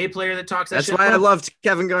NBA player that talks that That's shit. That's why I loved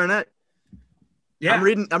Kevin Garnett. Yeah.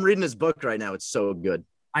 I'm reading his book right now. It's so good.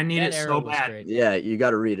 I need it so bad. Great. Yeah, you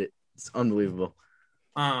got to read it. It's unbelievable.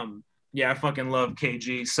 Yeah, I fucking love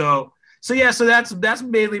KG. So that's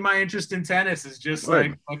mainly my interest in tennis is just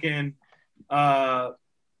like fucking I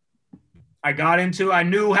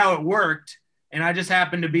knew how it worked, and I just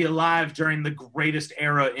happened to be alive during the greatest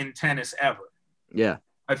era in tennis ever. Yeah.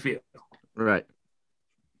 I feel. Right.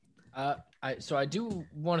 So I do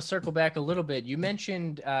want to circle back a little bit. You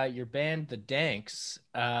mentioned your band, The Danks.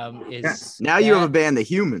 Now you have a band, The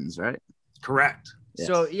Humans, right? Correct. Yes.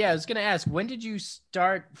 So yeah, I was gonna ask, when did you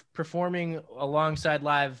start performing alongside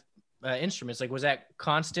live instruments? Like, was that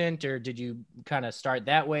constant, or did you kind of start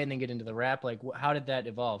that way and then get into the rap? Like, how did that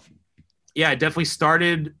evolve? Yeah, I definitely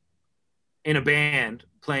started in a band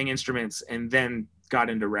playing instruments and then got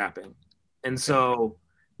into rapping. And so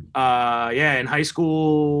in high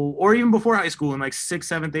school, or even before high school, in like 6th,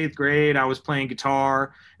 7th, 8th grade, I was playing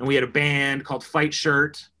guitar, and we had a band called Fight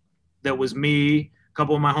Shirt. That was me, a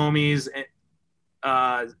couple of my homies,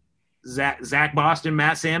 Zach Boston,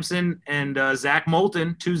 Matt Sampson, and Zach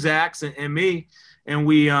Moulton, 2 Zachs, and me, and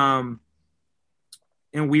we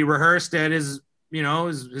rehearsed at his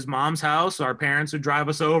mom's house. Our parents would drive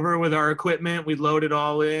us over with our equipment. We'd load it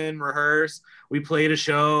all in, rehearse. We played a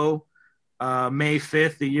show. May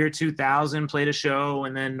 5th, the year 2000, played a show,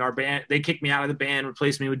 and then our band, they kicked me out of the band,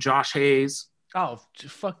 replaced me with Josh Hayes. Oh,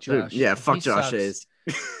 fuck Josh. Yeah, fuck Josh Hayes.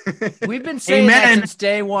 We've been saying that since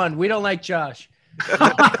day one. We don't like Josh.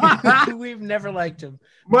 We've never liked him.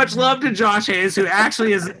 Much love to Josh Hayes, who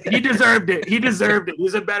actually he deserved it. He deserved it.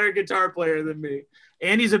 He's a better guitar player than me.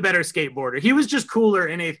 Andy's a better skateboarder. He was just cooler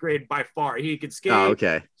in 8th grade by far. He could skate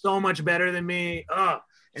okay. so much better than me.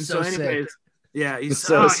 And so anyways, sick. he's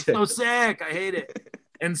So he's so sick. I hate it.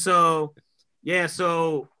 And so,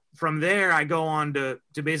 so from there, I go on to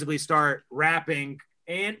basically start rapping.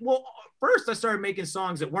 And well, first I started making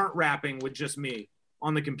songs that weren't rapping with just me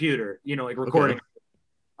on the computer, like recording. Okay.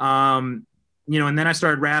 And then I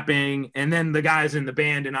started rapping, and then the guys in the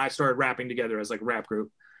band and I started rapping together as like a rap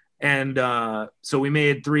group. And so we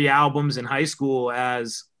made 3 albums in high school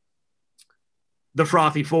as the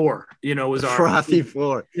Frothy Four, was our Frothy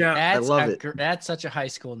Four. Yeah, I love it. That's such a high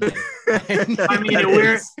school name. I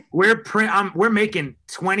mean, we're making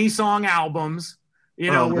 20-song albums.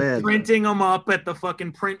 We're printing them up at the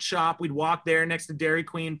fucking print shop. We'd walk there next to Dairy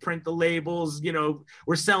Queen, print the labels.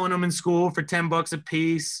 We're selling them in school for $10 a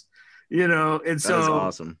piece. And so that's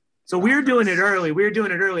awesome. So we were doing it early.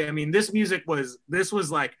 I mean, this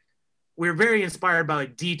was like, we were very inspired by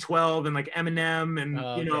like D12 and like Eminem and,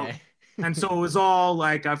 and so it was all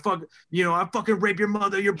like, I fucking rape your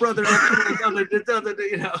mother, your brother, I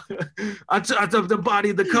took the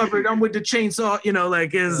body, the covered, I'm with the chainsaw,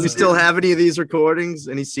 you still have any of these recordings,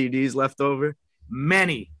 any CDs left over?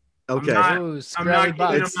 Many. Okay. I'm not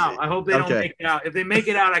giving them out. I hope they don't make it out. If they make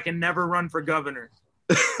it out, I can never run for governor.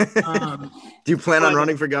 Do you plan on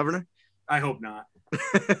running for governor? I hope not.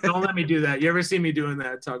 Don't let me do that. You ever see me doing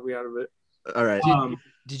that? Talk me out of it. All right.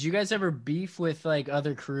 Did you guys ever beef with like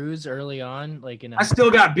other crews early on? I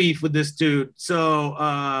still got beef with this dude.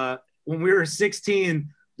 So when we were 16,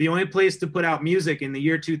 the only place to put out music in the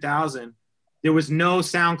year 2000, there was no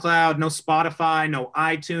SoundCloud, no Spotify, no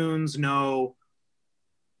iTunes,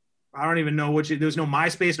 I don't even know there was no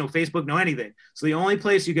MySpace, no Facebook, no anything. So the only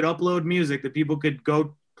place you could upload music that people could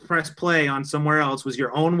go press play on somewhere else was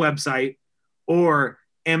your own website or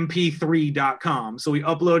mp3.com. So we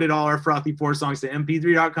uploaded all our Frothy Four songs to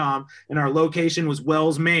mp3.com, and our location was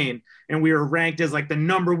Wells, Maine. And we were ranked as like the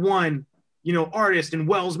 #1, artist in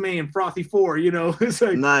Wells, Maine, Frothy Four, it's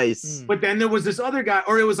like nice. But then there was this other guy,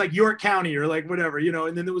 or it was like York County or like whatever,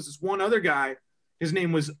 and then there was this one other guy, his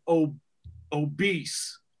name was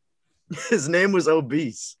Obese. His name was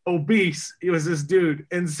Obese. He was this dude.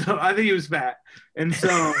 And so I think he was fat. And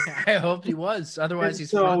so I hope he was. Otherwise,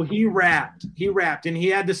 he's so he rapped. And he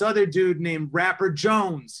had this other dude named Rapper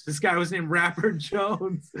Jones. This guy was named Rapper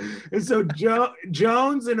Jones. And so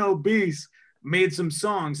Jones and Obese made some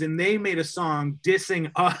songs, and they made a song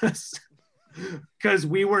dissing us because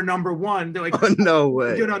we were #1. They're like, oh, no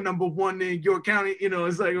way. You're not #1 in York County.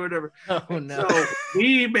 It's like whatever. Oh, no. So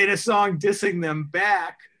we made a song dissing them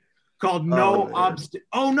back called No.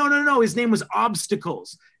 His name was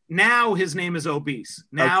Obstacles. Now his name is Obese.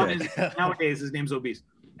 Nowadays his name's Obese.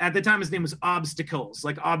 At the time his name was Obstacles,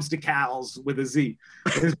 like obstacles with a Z.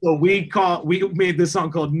 And so we made this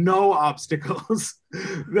song called No Obstacles.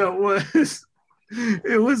 It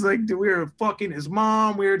was like we were fucking his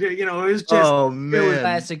mom. We were, it was just man. It was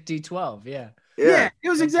classic D12. Yeah. It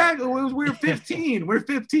was exactly. We were 15. We're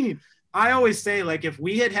 15. I always say, like, if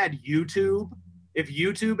we had YouTube. If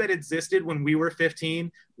YouTube had existed when we were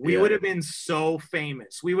 15, we would have been so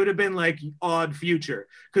famous. We would have been like Odd Future,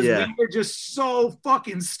 because we were just so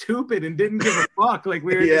fucking stupid and didn't give a fuck. Like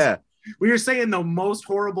we were we were saying the most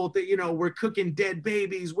horrible thing. We're cooking dead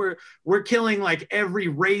babies. We're killing like every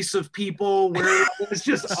race of people. It's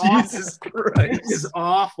just Jesus Christ. It's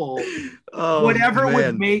awful. Oh, whatever man.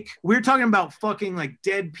 would make. We're talking about fucking like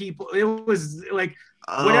dead people. It was like.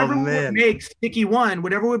 Whatever would make Sticky One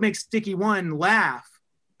laugh,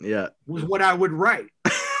 was what I would write.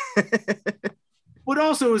 But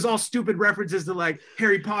also, it was all stupid references to like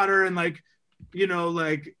Harry Potter and like,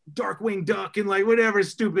 like Darkwing Duck and like whatever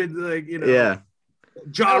stupid, like Ja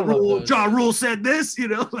Rule said this,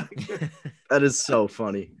 like that is so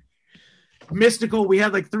funny. Mystical. We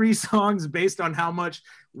had like 3 songs based on how much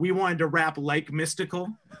we wanted to rap like Mystical.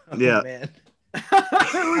 Oh, man.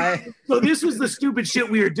 So this was the stupid shit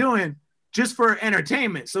we were doing just for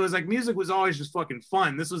entertainment. So it was like music was always just fucking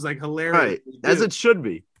fun. This was like hilarious. Right. As it should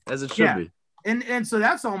be. Be. And so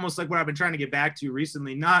that's almost like what I've been trying to get back to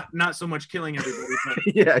recently. Not so much killing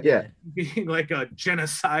everybody, but being like a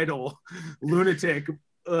genocidal lunatic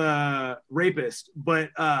rapist.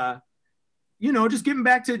 But just getting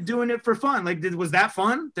back to doing it for fun. Like, was that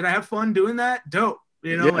fun? Did I have fun doing that? Dope.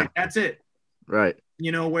 Like that's it. Right.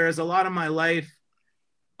 Whereas a lot of my life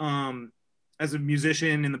as a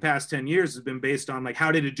musician in the past 10 years has been based on like,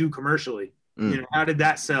 how did it do commercially? How did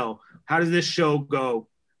that sell? How does this show go?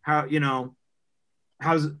 How, is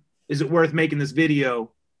it worth making this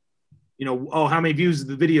video? How many views did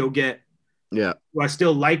the video get? Yeah. Do I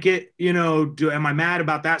still like it? You know, am I mad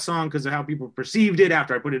about that song because of how people perceived it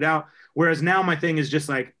after I put it out? Whereas now my thing is just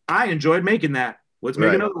like, I enjoyed making that. Let's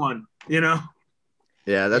make another one, you know?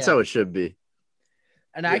 Yeah, that's how it should be.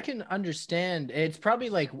 And I can understand it's probably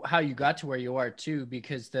like how you got to where you are too,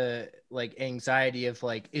 because the like anxiety of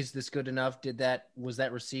like, is this good enough? Was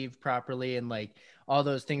that received properly? And like all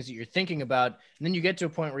those things that you're thinking about. And then you get to a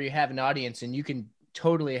point where you have an audience and you can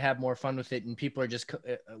totally have more fun with it. And people are just,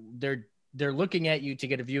 they're looking at you to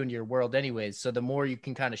get a view into your world anyways. So the more you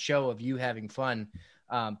can kind of show of you having fun,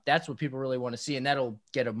 that's what people really want to see. And that'll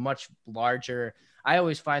get a much larger, I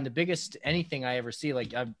always find the biggest anything I ever see,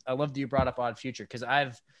 like I love that you brought up Odd Future because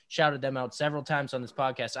I've shouted them out several times on this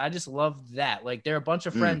podcast. I just love that. Like they're a bunch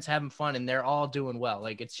of friends having fun and they're all doing well.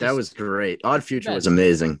 Like it's just, that was great. Odd Future was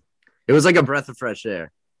amazing. It was like a breath of fresh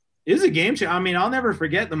air. It was a game changer. I mean, I'll never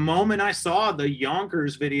forget the moment I saw the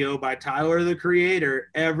Yonkers video by Tyler, the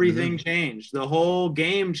Creator. Everything changed. The whole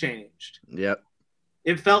game changed. Yep.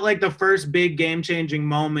 It felt like the first big game-changing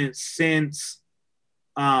moment since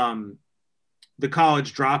the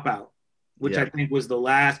College Dropout, which I think was the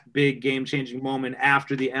last big game-changing moment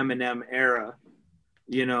after the Eminem era.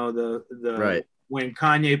 You know, the when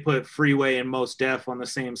Kanye put Freeway and Mos Def on the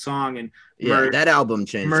same song and that album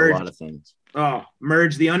changed a lot of things.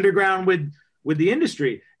 Merged the underground with the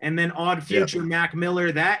industry. And then Odd Future, Mac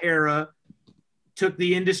Miller, that era took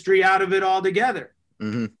the industry out of it altogether.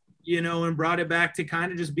 You know, and brought it back to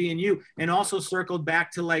kind of just being you, and also circled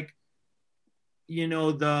back to like, you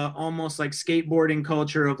know, the almost like skateboarding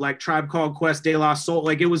culture of like Tribe Called Quest, De La Soul.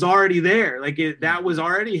 Like it was already there. Like that was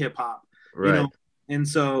already hip hop, you know? And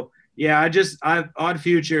so, yeah, Odd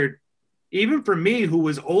Future, even for me, who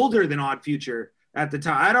was older than Odd Future at the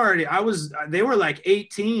time, they were like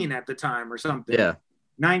 18 at the time or something. Yeah.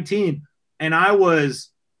 19. And I was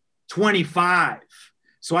 25.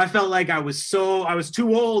 So I felt like I was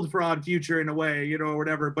too old for Odd Future in a way, you know, or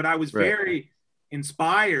whatever, but I was very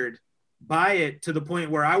inspired by it to the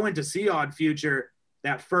point where I went to see Odd Future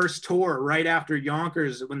that first tour right after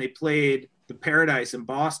Yonkers when they played the Paradise in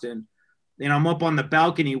Boston. And I'm up on the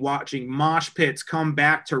balcony watching mosh pits come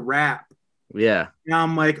back to rap. Yeah. And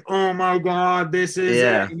I'm like, oh my God, this is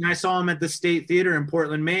it. And I saw him at the State Theater in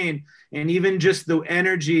Portland, Maine. And even just the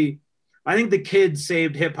energy, I think the kids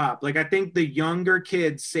saved hip hop. Like I think the younger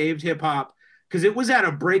kids saved hip hop because it was at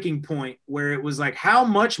a breaking point where it was like, how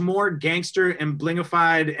much more gangster and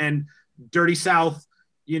blingified and Dirty South,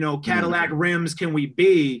 you know, Cadillac rims can we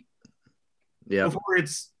be before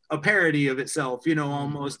it's a parody of itself, you know,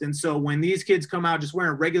 almost. And so when these kids come out just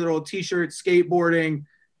wearing regular old t-shirts, skateboarding,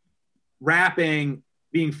 rapping,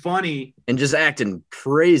 being funny, and just acting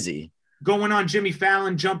crazy, going on Jimmy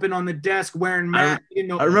Fallon, jumping on the desk, wearing masks.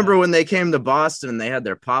 I remember when they came to Boston and they had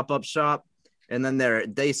their pop-up shop, and then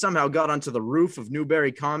they somehow got onto the roof of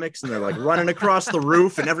Newberry Comics, and they're like running across the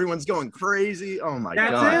roof, and everyone's going crazy. Oh my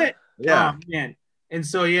God! That's it. Yeah, oh, man. And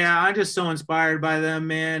so I'm just so inspired by them,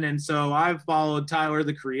 man. And so I've followed Tyler,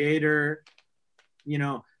 the Creator. You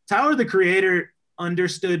know, Tyler, the Creator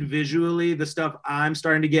understood visually the stuff I'm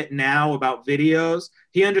starting to get now about videos.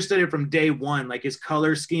 He understood it from day one, like his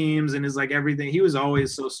color schemes and his like everything. He was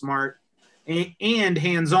always so smart and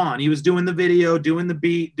hands-on. He was doing the video, doing the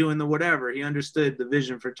beat, doing the whatever. He understood the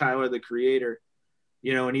vision for Tyler, the Creator,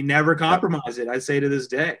 you know, and he never compromised it. I say to this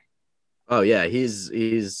day. Oh yeah. He's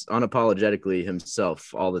unapologetically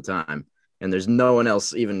himself all the time. And there's no one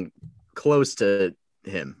else even close to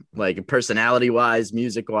him, like personality wise,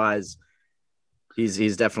 music wise.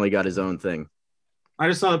 He's definitely got his own thing. I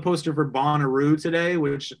just saw the poster for Bonnaroo today,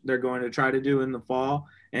 which they're going to try to do in the fall.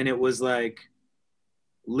 And it was like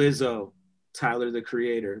Lizzo, Tyler, the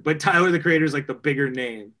Creator. But Tyler, the Creator is like the bigger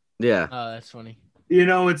name. Yeah. Oh, that's funny. You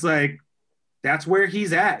know, it's like, that's where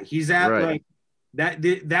he's at. He's at like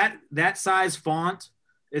that size font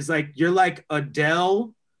is like, you're like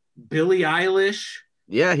Adele, Billie Eilish.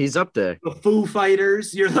 Yeah, he's up there. The Foo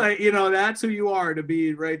Fighters. You're like, you know, that's who you are to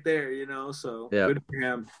be right there, you know? So good for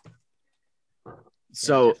him.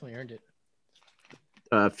 So definitely earned it.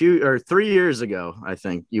 3 years ago, I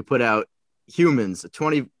think you put out Humans,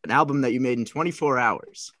 an album that you made in 24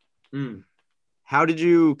 hours. How did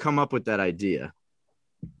you come up with that idea?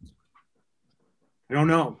 I don't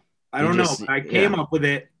know. I came up with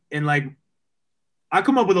it, and like, I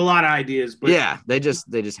come up with a lot of ideas, but they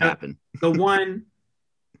just happen. The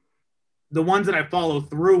ones that I follow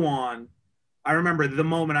through on, I remember the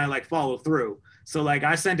moment I like follow through. So like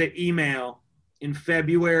I sent an email in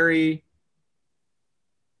February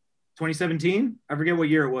 2017. I forget what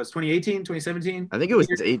year it was. 2018, 2017? I think it was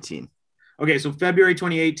 18. Okay, so February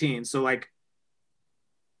 2018. So like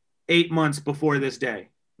 8 months before this day.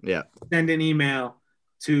 Yeah. Send an email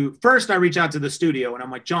to, first I reach out to the studio and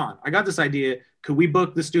I'm like, John, I got this idea. Could we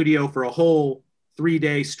book the studio for a whole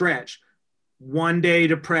 3-day stretch? 1 day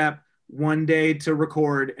to prep, 1 day to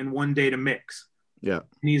record, and 1 day to mix. Yeah.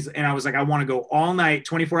 And I was like, I want to go all night,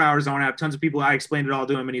 24 hours. I want to have tons of people. I explained it all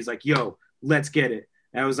to him and he's like, yo, let's get it.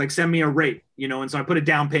 And I was like, send me a rate, and so I put a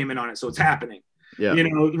down payment on it. So it's happening,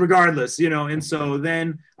 regardless, and so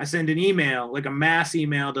then I send an email, like a mass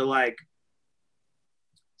email to like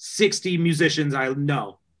 60 musicians I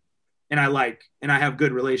know and I like, and I have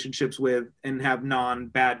good relationships with and have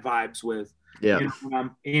non-bad vibes with. Yeah.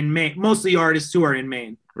 In Maine, mostly artists who are in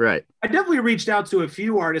Maine. Right. I definitely reached out to a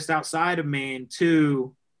few artists outside of Maine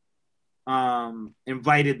too,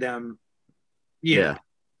 invited them. Yeah.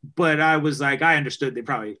 But I was like, I understood they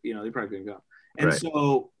probably couldn't go. And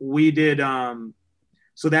so we did,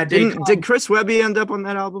 so that day. Did Chris Webby end up on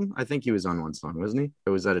that album? I think he was on one song, wasn't he?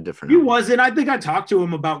 Or was that a different album? He wasn't. I think I talked to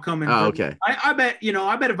him about coming. Oh, okay. I bet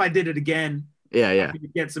if I did it again, yeah, I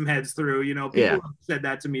could get some heads through. People have said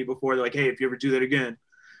that to me before. They're like, hey, if you ever do that again.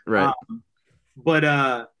 Right.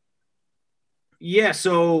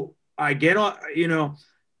 So I get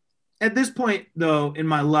at this point though, in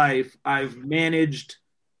my life, I've managed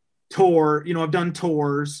I've done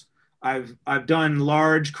tours. I've done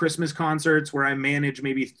large Christmas concerts where I manage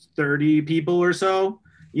maybe 30 people or so,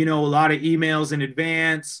 a lot of emails in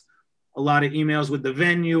advance, a lot of emails with the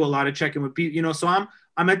venue, a lot of checking with people, so I'm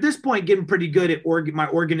at this point getting pretty good at my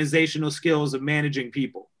organizational skills of managing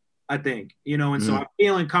people, I think, and so I'm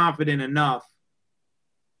feeling confident enough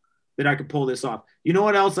that I could pull this off. You know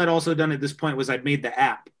what else I'd also done at this point was I'd made the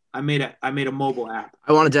app. I made a mobile app.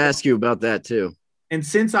 I wanted to ask you about that too. And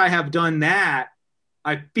since I have done that,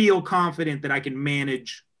 I feel confident that I can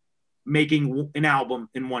manage making an album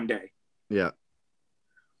in 1 day. Yeah.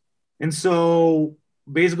 And so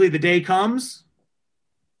basically the day comes,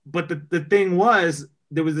 but the thing was,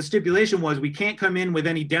 the stipulation was we can't come in with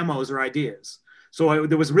any demos or ideas. So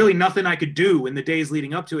there was really nothing I could do in the days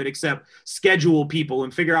leading up to it except schedule people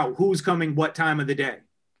and figure out who's coming what time of the day.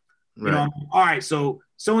 Right. All right,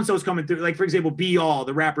 so-and-so's coming through. Like, for example, Be All,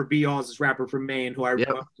 the rapper Be All is this rapper from Maine who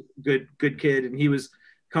good kid, and he was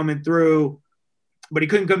coming through, but he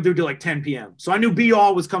couldn't come through till like 10 p.m. So I knew Be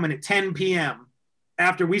All was coming at 10 p.m.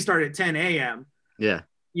 after we started at 10 a.m. Yeah.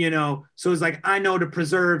 So it's like, I know to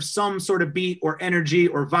preserve some sort of beat or energy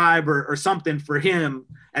or vibe or something for him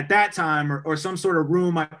at that time or some sort of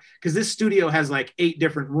room. Because this studio has like 8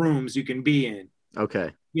 different rooms you can be in.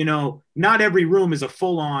 Okay. Not every room is a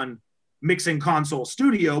full-on mixing console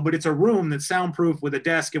studio, but it's a room that's soundproof with a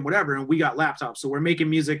desk and whatever. And we got laptops. So we're making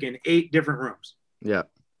music in 8 different rooms. Yeah.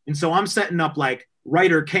 And so I'm setting up like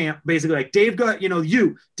writer camp, basically like Dave Gutter,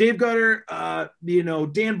 Dan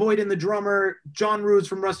Boyden, the drummer, John Rudes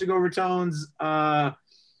from Rustic Overtones, the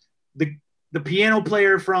piano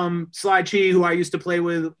player from Sly Chi, who I used to play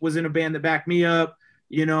with, was in a band that backed me up,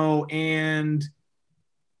 and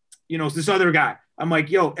this other guy. I'm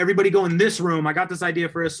like, yo, everybody go in this room. I got this idea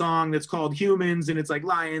for a song that's called Humans, and it's like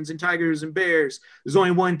lions and tigers and bears. There's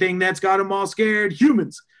only one thing that's got them all scared,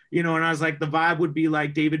 humans. And I was like, the vibe would be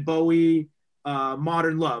like David Bowie,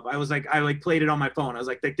 Modern Love. I played it on my phone. I was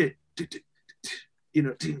like, I'm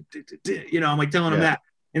like telling him that.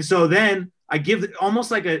 And so then I give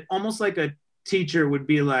almost like a teacher would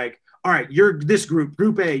be like, all right, you're this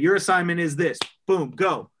group A, your assignment is this, boom,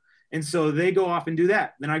 go. And so they go off and do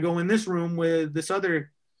that. Then I go in this room with this other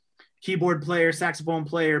keyboard player, saxophone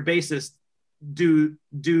player, bassist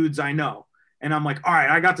dudes I know. And I'm like, all right,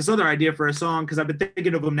 I got this other idea for a song because I've been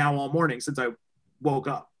thinking of them now all morning since I woke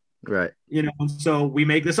up. Right. So we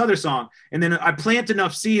make this other song. And then I plant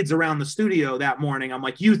enough seeds around the studio that morning. I'm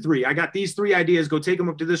like, you 3, I got these 3 ideas. Go take them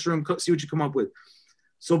up to this room, see what you come up with.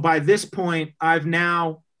 So by this point, I've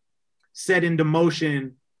now set into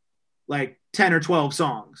motion like 10 or 12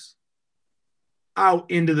 songs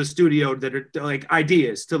out into the studio that are like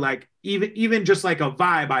ideas to like, even just like a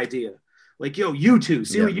vibe idea. Like, yo, you two,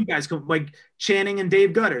 see what you guys come, like Channing and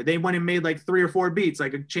Dave Gutter. They went and made like 3 or 4 beats.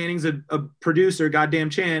 Like Channing's a producer, goddamn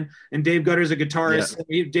Chan, and Dave Gutter's a guitarist.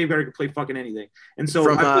 Yeah. Dave Gutter could play fucking anything. And so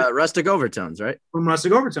from Rustic Overtones, right? From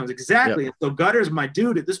Rustic Overtones, exactly. Yep. And so Gutter's my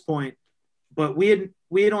dude at this point, but we had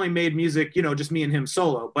only made music, just me and him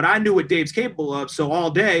solo. But I knew what Dave's capable of. So all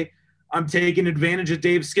day I'm taking advantage of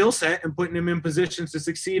Dave's skill set and putting him in positions to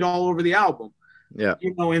succeed all over the album. Yeah.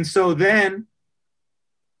 And so then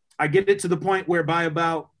I get it to the point where by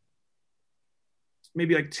about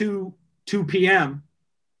maybe like 2 p.m.,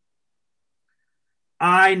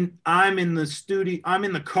 I'm in the studio. I'm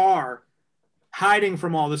in the car, hiding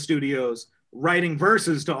from all the studios, writing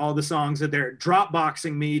verses to all the songs that they're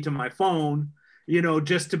Dropboxing me to my phone, you know,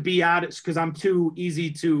 just to be out because I'm too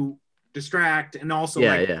easy to distract. And also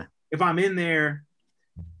if I'm in there,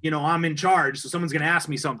 you know, I'm in charge. So someone's going to ask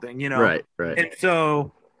me something, you know? Right.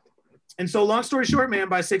 And so long story short, man,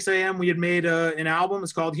 by 6 a.m. we had made an album.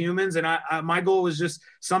 It's called Humans. And my goal was just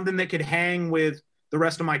something that could hang with the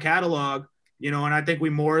rest of my catalog, you know, and I think we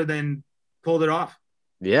more than pulled it off.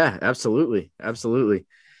 Yeah, absolutely. Absolutely.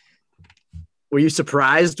 Were you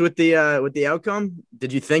surprised with the outcome?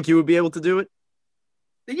 Did you think you would be able to do it?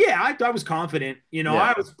 Yeah, I was confident, you know,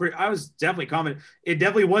 Yeah. I was definitely confident. It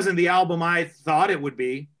definitely wasn't the album I thought it would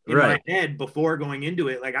be in my head before going into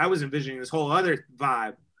it. Like I was envisioning this whole other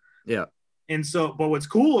vibe. Yeah. And so, but what's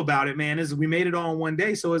cool about it, man, is we made it all in one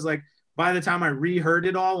day. So it was like, by the time I reheard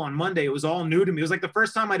it all on Monday, it was all new to me. It was like the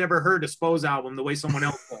first time I'd ever heard a Spose album the way someone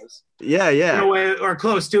else was. Yeah. You know, or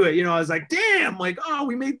close to it. You know, I was like, damn, like, oh,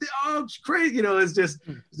 we made it's crazy. You know, it's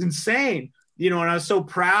insane. You know, and I was so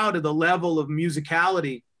proud of the level of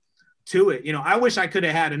musicality to it. You know, I wish I could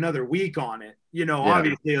have had another week on it. You know,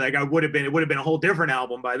 obviously, like it would have been a whole different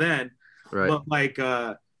album by then. Right. But like,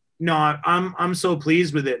 no, I'm so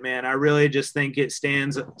pleased with it, man. I really just think it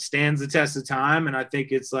stands the test of time, and I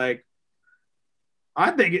think it's like,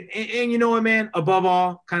 and you know what, man, above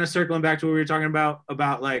all, kind of circling back to what we were talking about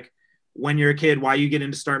like when you're a kid, why you get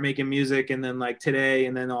into start making music, and then like today,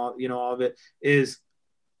 and then all, you know, all of it is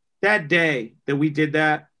that day that we did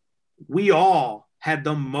that, we all had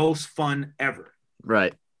the most fun ever.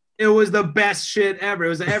 Right. It was the best shit ever. It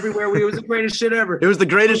was everywhere. It was the greatest shit ever. It was the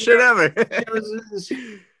greatest shit ever.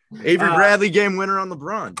 Avery Bradley game winner on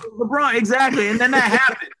LeBron. LeBron, exactly. And then that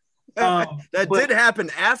happened. That did happen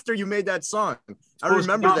after you made that song. I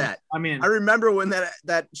remember that. I mean, I remember when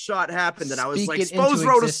that shot happened, and I was like, Spose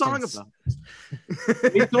wrote a song about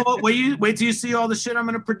it. Wait till you see all the shit I'm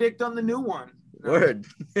going to predict on the new one. Word.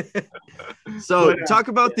 So talk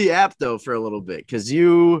about the app though for a little bit, because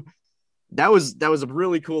that was a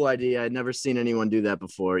really cool idea. I'd never seen anyone do that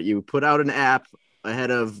before. You put out an app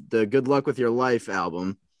ahead of the Good Luck With Your Life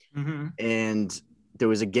album, and there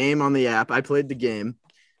was a game on the app. I played the game,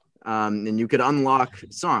 and you could unlock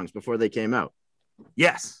songs before they came out.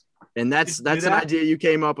 Yes. And that's an idea you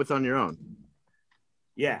came up with on your own.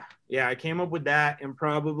 Yeah. I came up with that in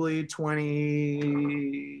probably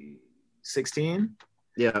 2016.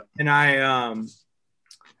 Yeah. And I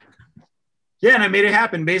made it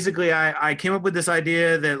happen. Basically, I came up with this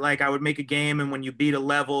idea that like I would make a game, and when you beat a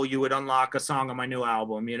level, you would unlock a song on my new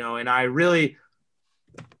album, you know, and I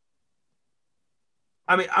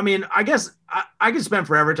guess I could spend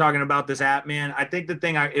forever talking about this app, man. I think the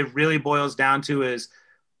thing it really boils down to is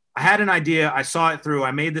I had an idea. I saw it through.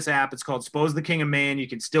 I made this app. It's called Spose the King of Maine. You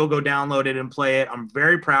can still go download it and play it. I'm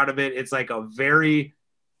very proud of it. It's like a very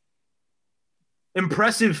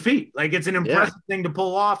impressive feat. Like it's an impressive thing to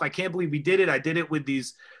pull off. I can't believe we did it. I did it with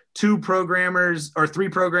these three programmers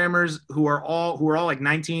who are all like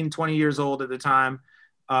 19, 20 years old at the time.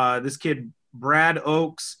 This kid, Brad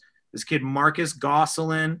Oakes, this kid, Marcus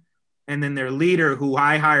Gosselin, and then their leader, who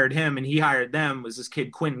I hired him and he hired them, was this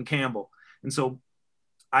kid, Quentin Campbell. And so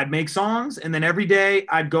I'd make songs, and then every day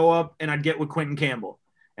I'd go up and I'd get with Quentin Campbell,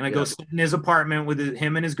 and I'd go sit in his apartment with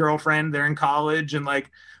him and his girlfriend. They're in college, and like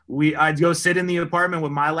I'd go sit in the apartment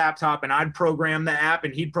with my laptop, and I'd program the app,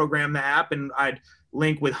 and he'd program the app, and I'd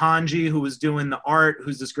link with Hanji, who was doing the art,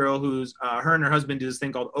 who's this girl who's her and her husband do this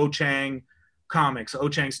thing called O-Chang Comics,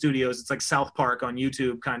 O-Chang Studios. It's like South Park on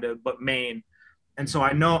YouTube, kind of, but Maine. And so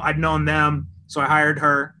I'd known them, so I hired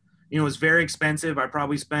her. You know, it was very expensive. I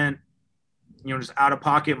probably spent, you know, just out of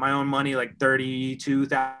pocket my own money, like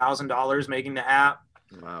 $32,000 making the app.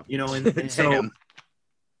 Wow. You know, and so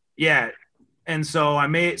yeah. And so I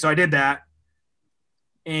did that,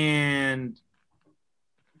 and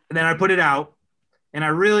then I put it out, and I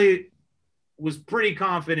really was pretty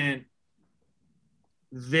confident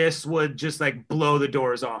this would just like blow the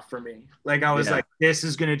doors off for me. Like I was like, this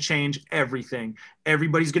is going to change everything.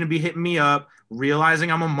 Everybody's going to be hitting me up,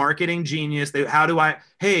 realizing I'm a marketing genius.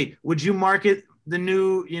 Hey, would you market the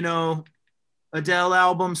new, you know, Adele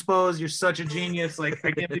album, Spose? You're such a genius. Like,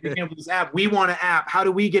 I can't believe you came up with this app. We want an app. How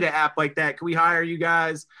do we get an app like that? Can we hire you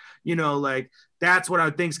guys? You know, like that's what I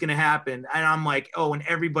think is going to happen. And I'm like, oh, and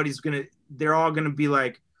they're all going to be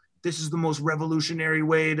like, this is the most revolutionary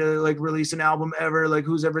way to like release an album ever. Like,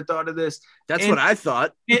 who's ever thought of this? That's what I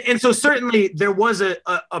thought. And so certainly there was a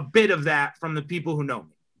bit of that from the people who know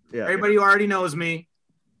me. Yeah. Everybody who already knows me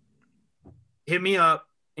hit me up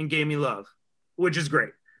and gave me love, which is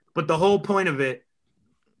great. But the whole point of it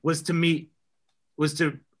was to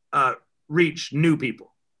reach new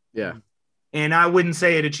people. Yeah. And I wouldn't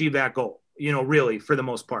say it achieved that goal. really for the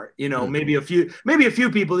most part, maybe a few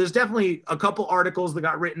people. There's definitely a couple articles that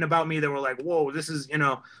got written about me that were like, whoa, this is,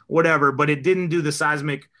 whatever, but it didn't do the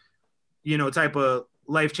seismic, type of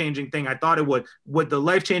life-changing thing I thought it would. What the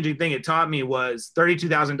life-changing thing it taught me was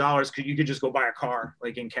 $32,000 because you could just go buy a car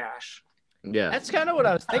like in cash. Yeah. That's kind of what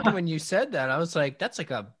I was thinking when you said that. I was like, that's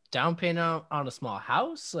like a down payment on a small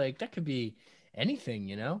house. Like that could be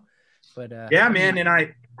anything, but yeah, man.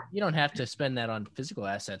 And you don't have to spend that on physical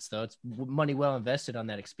assets though. It's money well invested on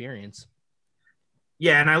that experience.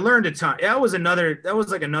 Yeah. And I learned a ton. That was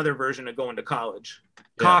like another version of going to college.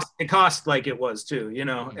 It cost like it was too,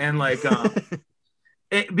 and like,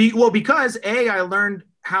 because I learned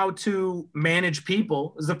how to manage people.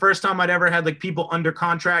 It was the first time I'd ever had like people under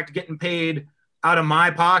contract getting paid out of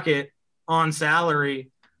my pocket on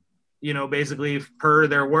salary, basically per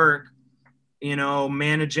their work,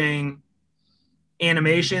 managing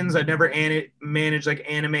animations. I'd never managed like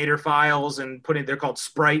animator files and they're called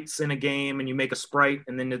sprites in a game, and you make a sprite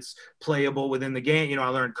and then it's playable within the game. I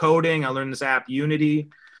learned coding. I learned this app Unity.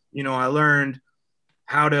 I learned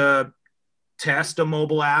how to test a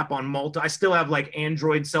mobile app on I still have like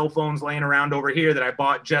Android cell phones laying around over here that I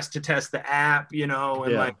bought just to test the app, so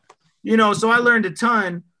I learned a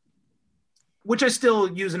ton, which I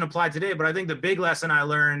still use and apply today. But I think the big lesson I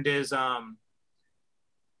learned is I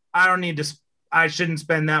shouldn't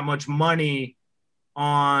spend that much money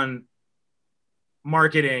on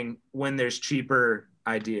marketing when there's cheaper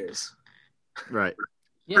ideas. Right.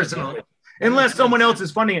 Personally. Yeah. Unless someone else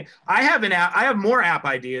is funding it. I have more app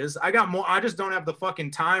ideas. I got more. I just don't have the fucking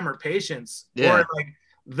time or patience or like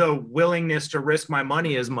the willingness to risk my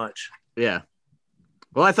money as much. Yeah.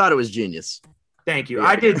 Well, I thought it was genius. Thank you. Yeah.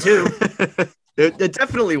 I did too. It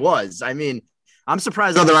definitely was. I mean, I'm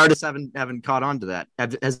surprised other artists haven't caught on to that.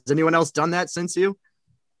 Has anyone else done that since you?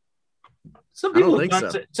 Some people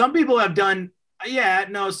have done. Yeah,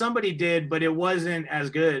 no, somebody did, but it wasn't as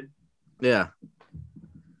good. Yeah.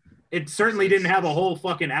 It certainly didn't have a whole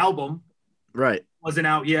fucking album. Right. Wasn't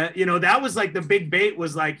out yet. That was like the big bait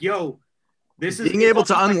was like, yo, this is being able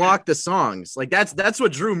to unlock the songs. Like that's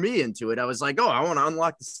what drew me into it. I was like, oh, I want to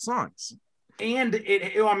unlock the songs. And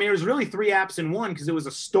it was really 3 apps in one because it was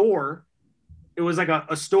a store. It was like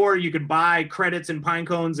a store you could buy credits and pine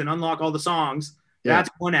cones and unlock all the songs. Yeah. That's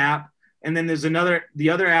one app. And then there's the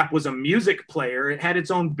other app was a music player. It had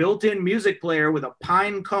its own built-in music player with a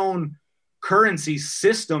pine cone currency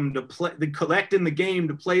system to play, the collect in the game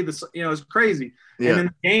to play the, it's crazy. Yeah. And then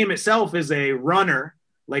the game itself is a runner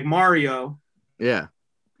like Mario. Yeah.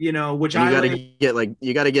 Which you got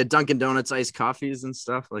to get Dunkin' Donuts iced coffees and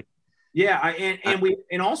stuff like. Yeah.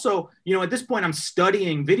 And also, at this point I'm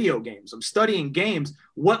studying video games. I'm studying games.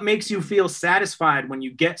 What makes you feel satisfied when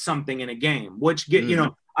you get something in a game,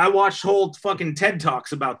 I watched whole fucking TED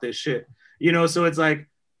Talks about this shit, so it's like,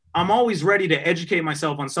 I'm always ready to educate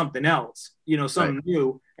myself on something else, something right.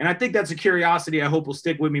 new. And I think that's a curiosity I hope will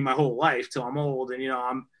stick with me my whole life till I'm old. And,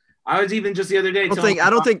 I was even just the other day. I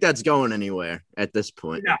don't think that's going anywhere at this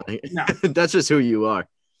point. No. That's just who you are.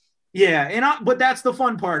 Yeah. But that's the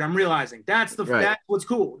fun part. I'm realizing that's what's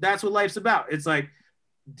cool. That's what life's about. It's like,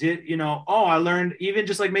 I learned even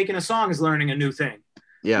just like making a song is learning a new thing.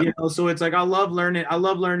 Yeah. So it's like, I love learning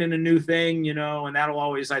a new thing, and that'll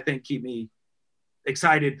always, I think, keep me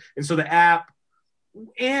excited. And so the app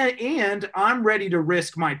and I'm ready to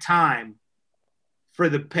risk my time for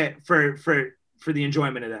the for the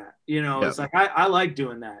enjoyment of that. It's like I like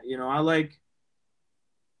doing that.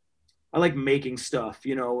 I like making stuff,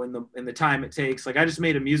 in the time it takes. Like I just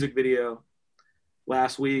made a music video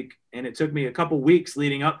last week and it took me a couple weeks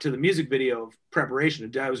leading up to the music video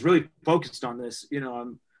preparation. I was really focused on this.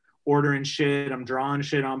 I'm ordering shit, I'm drawing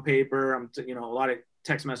shit on paper, I'm a lot of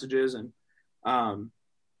text messages and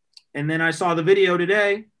then I saw the video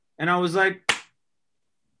today and I was like,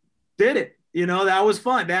 did it, that was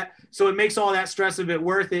fun. So it makes all that stress of it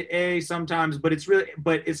worth it, sometimes, but it's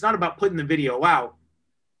not about putting the video out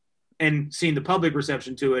and seeing the public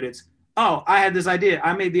reception to it. It's, oh, I had this idea.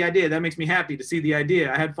 I made the idea. That makes me happy to see the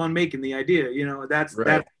idea. I had fun making the idea. That's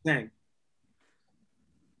the thing.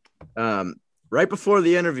 Right before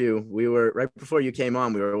the interview, right before you came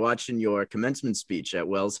on, we were watching your commencement speech at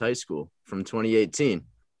Wells High School from 2018.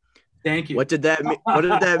 Thank you. What did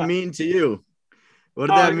that mean to you? What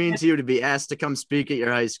did that mean to you to be asked to come speak at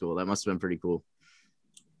your high school? That must have been pretty cool.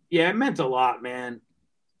 Yeah, it meant a lot, man.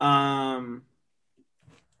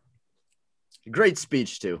 Great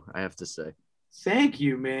speech too, I have to say. Thank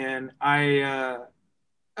you, man. It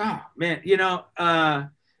meant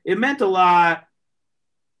a lot.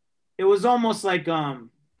 It was almost like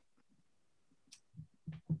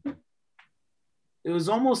it was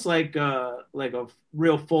almost like a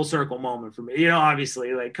real full circle moment for me. You know,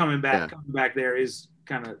 obviously, like coming back there is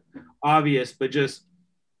kind of obvious, but just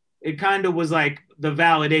it kind of was like the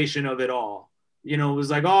validation of it all. You know, it was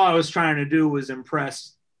like all I was trying to do was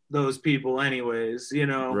impress those people anyways, you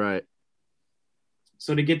know. Right.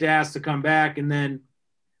 So to get to ask to come back, and then,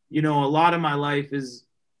 you know, a lot of my life is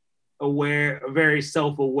very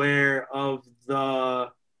self-aware of the,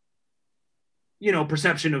 you know,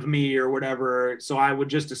 perception of me or whatever. So I would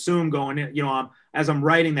just assume going in, you know, as I'm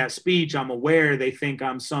writing that speech, I'm aware they think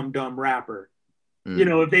I'm some dumb rapper, you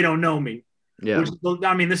know, if they don't know me. Yeah. Which,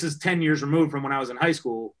 I mean, this is 10 years removed from when I was in high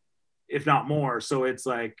school, if not more. So it's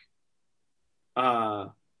like, I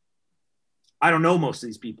don't know most of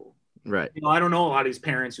these people. Right. You know, I don't know a lot of these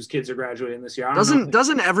parents whose kids are graduating this year.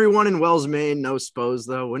 Doesn't everyone in Wells, Maine know Spose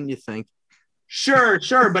though? Wouldn't you think? Sure.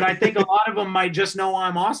 But I think a lot of them might just know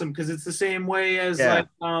I'm awesome because it's the same way as like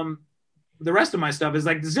the rest of my stuff is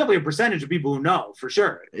like there's definitely a percentage of people who know for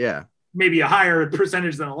sure. Yeah. Maybe a higher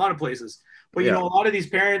percentage than a lot of places. But you know, a lot of these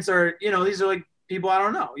parents are, you know, these are like people I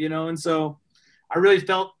don't know, you know, and so I really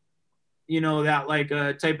felt, you know, that like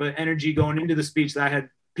a type of energy going into the speech that I had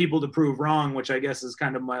people to prove wrong, which I guess is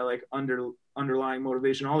kind of my like underlying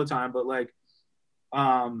motivation all the time. But like,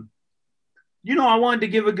 you know, I wanted to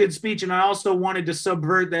give a good speech, and I also wanted to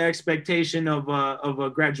subvert the expectation of a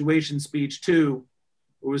graduation speech too.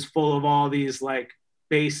 It was full of all these like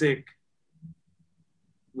basic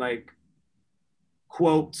like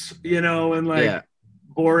quotes, you know, and like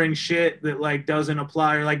boring shit that like doesn't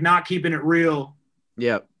apply, or like not keeping it real.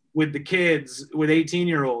 With the kids, with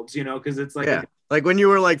 18-year-olds, you know, because it's like like when you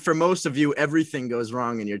were like, for most of you, everything goes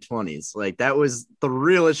wrong in your 20s. Like that was the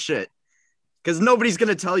realest shit. Because nobody's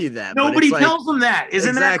gonna tell you that. Nobody tells them that.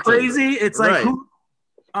 Isn't that crazy? It's like,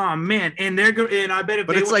 oh man, and they're going, and I bet if.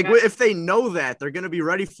 But it's like if they know that, they're gonna be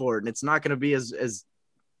ready for it, and it's not gonna be as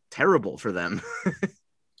terrible for them.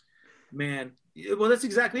 Man, well, that's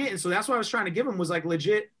exactly it. And so that's what I was trying to give them was like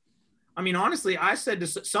legit. I mean, honestly, I said to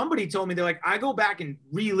somebody told me they're like, I go back and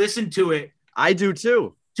re-listen to it. I do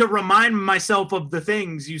too, to remind myself of the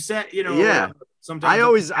things you said. You know. Yeah.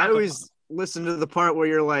 Sometimes I always listen to the part where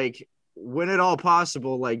you're like, when at all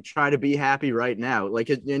possible, like try to be happy right now. Like,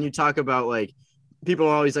 and you talk about like people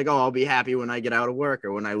are always like, oh, I'll be happy when I get out of work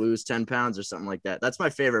or when I lose 10 pounds or something like that. That's my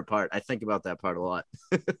favorite part. I think about that part a lot.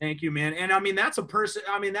 Thank you, man. And I mean, that's a person.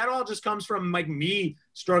 I mean, that all just comes from like me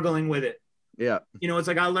struggling with it. Yeah. You know, it's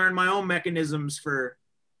like I learned my own mechanisms for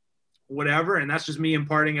whatever. And that's just me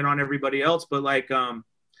imparting it on everybody else. But like,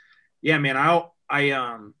 yeah, man,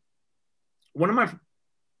 one of my,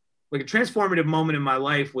 like a transformative moment in my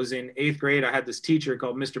life was in 8th grade. I had this teacher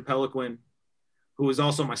called Mr. Peliquin, who was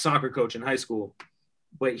also my soccer coach in high school.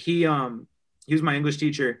 But he was my English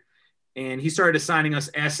teacher, and he started assigning us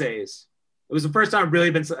essays. It was the first time I've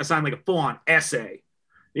really been assigned like a full-on essay.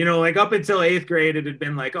 You know, like up until 8th grade, it had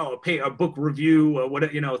been like, oh, a book review,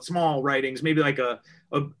 what, you know, small writings, maybe like a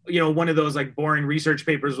you know, one of those like boring research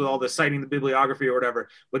papers with all the citing the bibliography or whatever.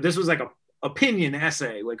 But this was like a opinion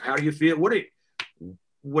essay. Like, how do you feel?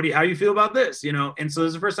 How do you feel about this? You know? And so this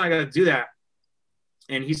is the first time I got to do that.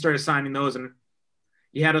 And he started signing those, and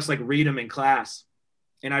he had us like read them in class.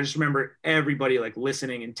 And I just remember everybody like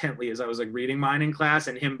listening intently as I was like reading mine in class,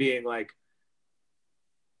 and him being like,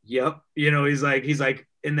 yep. You know, he's like,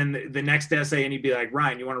 and then the next essay, and he'd be like,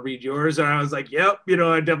 Ryan, you want to read yours? And I was like, yep. You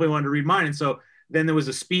know, I definitely wanted to read mine. And so then there was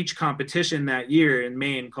a speech competition that year in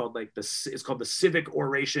Maine called like it's called the Civic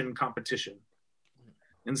Oration Competition.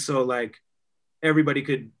 And so like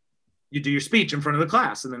everybody you do your speech in front of the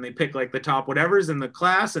class, and then they pick like the top whatever's in the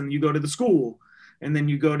class, and you go to the school, and then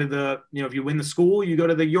you go to the, you know, if you win the school, you go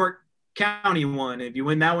to the York County one. If you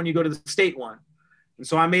win that one, you go to the state one. And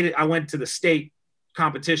so I went to the state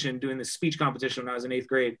competition, doing the speech competition when I was in 8th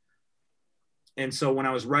grade. And so when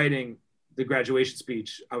I was writing the graduation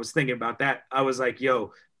speech, I was thinking about that. I was like,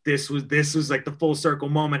 yo, this was like the full circle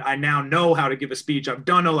moment. I now know how to give a speech. I've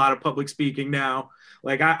done a lot of public speaking now.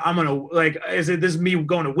 Like I'm going to like, this is me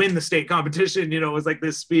going to win the state competition, you know, it was like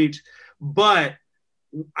this speech, but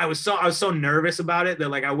I was so nervous about it that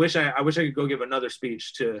like, I wish I could go give another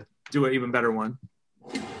speech to do an even better one.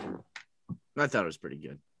 I thought it was pretty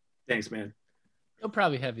good. Thanks, man. He'll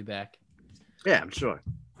probably have you back. Yeah, I'm sure.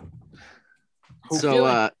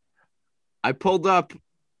 So I pulled up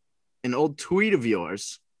an old tweet of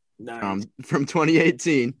yours. Nice. From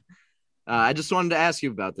 2018. I just wanted to ask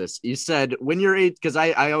you about this. You said when you're 8, because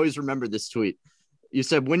I always remember this tweet. You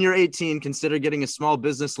said when you're 18, consider getting a small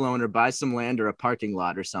business loan or buy some land or a parking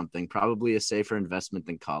lot or something. Probably a safer investment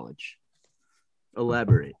than college.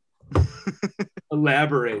 Elaborate.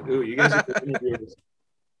 Elaborate. Ooh, you guys are good interviewers.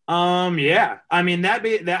 Yeah. I mean,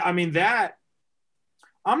 that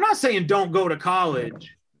I'm not saying don't go to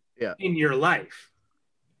college in your life.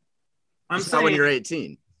 I'm saying when you're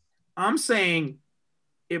 18. I'm saying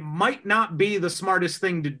it might not be the smartest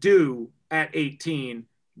thing to do at 18,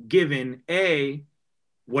 given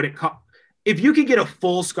what it costs. If you could get a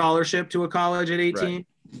full scholarship to a college at 18,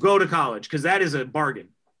 go to college, because that is a bargain.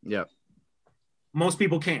 Yep. Most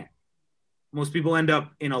people can't. Most people end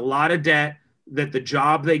up in a lot of debt that the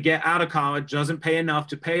job they get out of college doesn't pay enough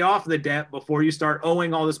to pay off the debt before you start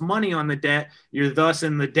owing all this money on the debt. You're thus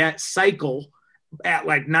in the debt cycle at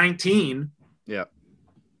like 19. Yeah.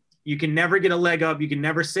 You can never get a leg up. You can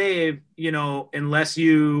never save, unless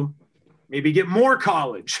you maybe get more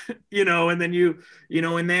college, and then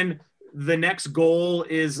and then the next goal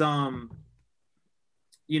is, buy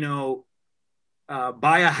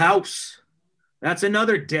a house. That's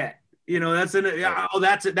another debt. That's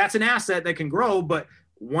an asset that can grow. But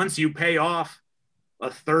once you pay off a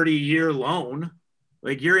 30-year loan,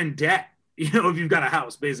 like, you're in debt, if you've got a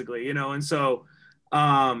house, basically, and so,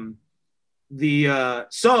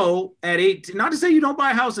 so at 18, not to say you don't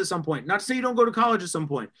buy a house at some point, not to say you don't go to college at some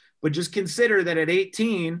point, but just consider that at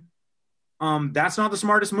 18, that's not the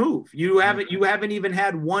smartest move. You haven't even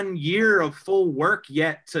had 1 year of full work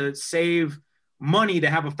yet to save money to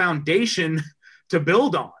have a foundation to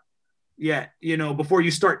build on yet, before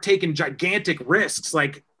you start taking gigantic risks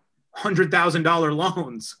like $100,000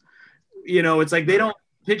 loans. It's like they don't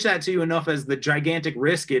pitch that to you enough as the gigantic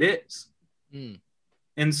risk it is.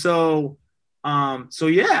 And so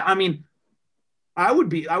yeah, I mean, I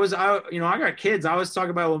got kids. I was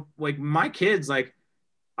talking about, like, my kids, like,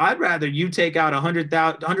 I'd rather you take out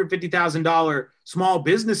 $150,000 small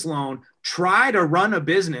business loan, try to run a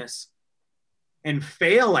business and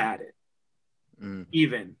fail at it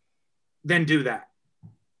even, than do that.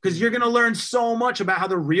 Because you're going to learn so much about how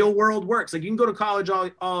the real world works. Like, you can go to college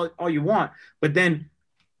all you want, but then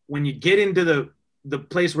when you get into the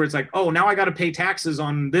place where it's like, oh, now I got to pay taxes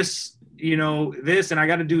on this, this, and I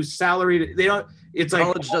got to do salary. It's like,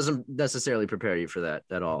 college doesn't necessarily prepare you for that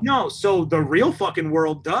at all. No. So the real fucking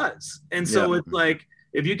world does. And so it's like,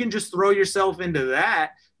 if you can just throw yourself into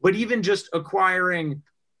that, but even just acquiring,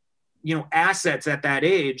 assets at that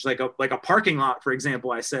age, like a parking lot, for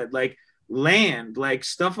example, I said, like, land, like,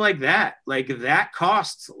 stuff like that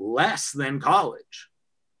costs less than college.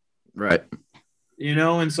 Right.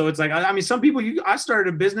 And so it's like, I mean, some people, I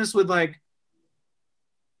started a business with like,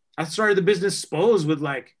 Spose with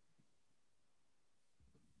like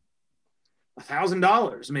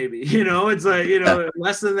 $1,000 maybe, it's like,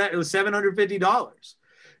 less than that. It was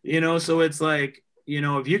 $750, so it's like,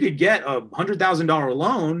 if you could get a $100,000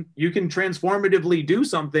 loan, you can transformatively do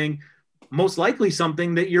something, most likely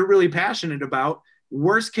something that you're really passionate about.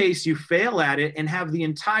 Worst case, you fail at it and have the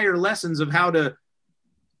entire lessons of how to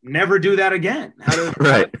never do that again, how to,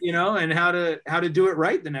 right. And how to do it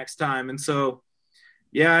right the next time. And so,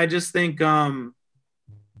 yeah, I just think,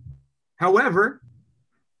 however,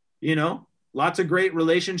 lots of great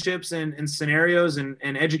relationships and scenarios and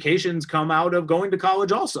educations come out of going to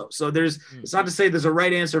college also. So it's not to say there's a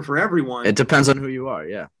right answer for everyone. It depends on who you are.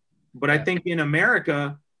 Yeah. But I think in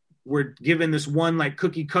America, we're given this one, like,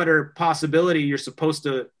 cookie cutter possibility you're supposed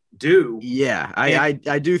to do. Yeah.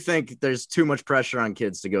 I do think there's too much pressure on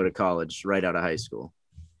kids to go to college right out of high school.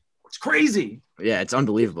 It's crazy. Yeah. It's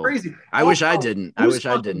unbelievable. It's crazy. I wish I didn't,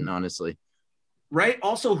 honestly. Right.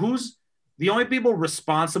 Also, the only people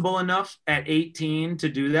responsible enough at 18 to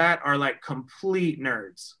do that are like complete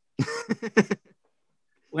nerds.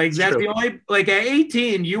 Like, that's true. The only, like, at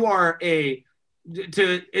 18, you are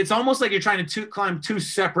it's almost like you're trying to climb two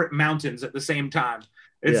separate mountains at the same time.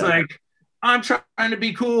 It's like, I'm trying to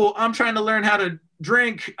be cool. I'm trying to learn how to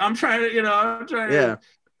drink. I'm trying to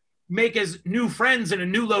make as new friends in a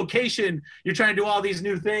new location. You're trying to do all these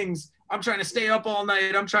new things. I'm trying to stay up all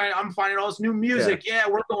night. I'm finding all this new music. Yeah,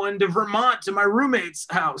 we're going to Vermont to my roommate's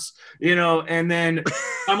house, and then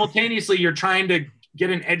simultaneously you're trying to get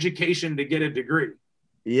an education to get a degree.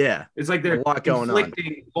 Yeah. It's like they're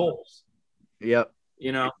conflicting goals. Yep.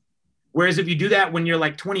 Whereas if you do that when you're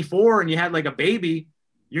like 24 and you had like a baby,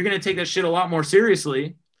 you're going to take that shit a lot more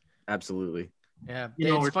seriously. Absolutely. Yeah,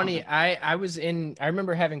 it's funny. I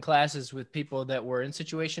remember having classes with people that were in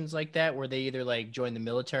situations like that, where they either like joined the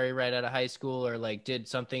military right out of high school or like did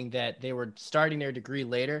something that they were starting their degree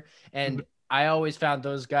later. And I always found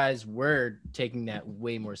those guys were taking that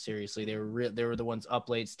way more seriously. They were the ones up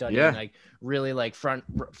late studying, like really like front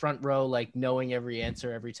row, like knowing every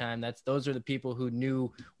answer every time. Those are the people who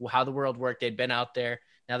knew how the world worked. They'd been out there.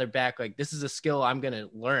 Now they're back. Like, this is a skill I'm going to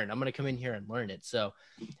learn. I'm going to come in here and learn it. So,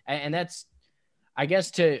 and that's, I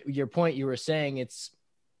guess to your point, you were saying it's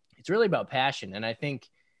really about passion. And I think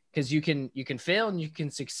because you can fail and you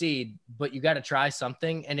can succeed, but you got to try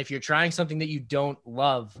something. And if you're trying something that you don't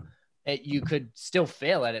love, you could still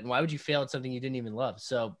fail at it. And why would you fail at something you didn't even love?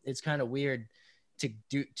 So it's kind of weird to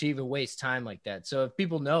even waste time like that. So if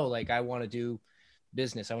people know, like, I want to do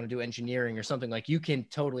business, I want to do engineering or something, like, you can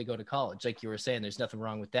totally go to college. Like you were saying, there's nothing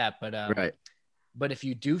wrong with that. But, right. But if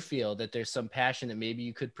you do feel that there's some passion that maybe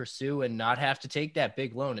you could pursue and not have to take that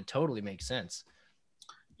big loan, it totally makes sense.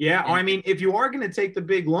 Yeah. I mean, if you are going to take the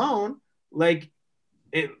big loan, like,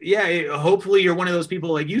 hopefully you're one of those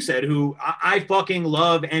people, like you said, who I fucking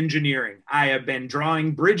love engineering. I have been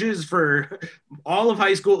drawing bridges for all of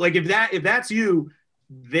high school. Like, if that's you,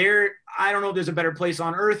 I don't know if there's a better place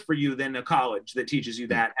on earth for you than a college that teaches you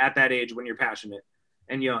that at that age when you're passionate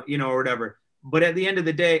and, you know, or whatever. But at the end of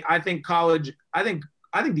the day, I think college, I think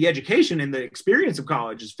the education and the experience of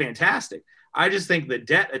college is fantastic. I just think the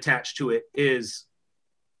debt attached to it is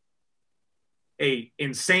a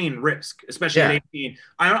insane risk, especially at 18.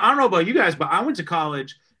 I don't know about you guys, but I went to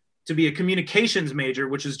college to be a communications major,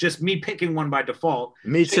 which is just me picking one by default.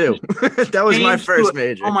 Me too. That was my first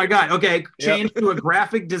major. Oh my God. Okay. Changed to a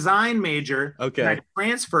graphic design major. Okay. I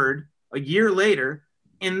transferred a year later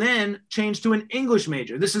and then changed to an English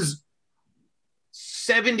major. This is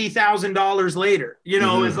 $70,000 later. You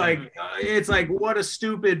know, it's like, what a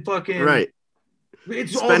stupid fucking right.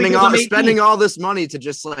 It's spending all this money to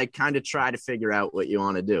just like kind of try to figure out what you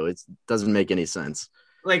want to do. It doesn't make any sense.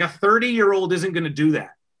 Like a 30-year-old isn't going to do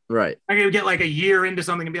that. Right. I'm going to get like a year into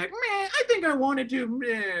something and be like, man, I think I want to do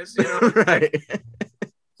this. You know? Right.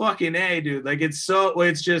 Fucking A, dude. Like it's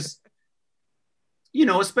just, you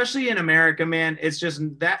know, especially in America, man, it's just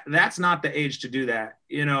that's not the age to do that.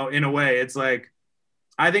 You know, in a way, it's like,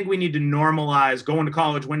 I think we need to normalize going to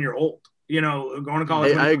college when you're old, you know, going to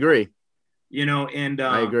college. I agree. You know, and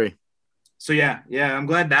I agree. So yeah, I'm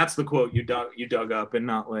glad that's the quote you dug up and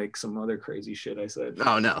not like some other crazy shit I said.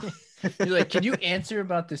 Oh no. You're like, can you answer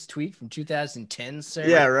about this tweet from 2010, sir?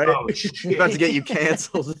 Yeah, right. Oh, shit. About to get you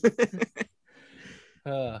canceled.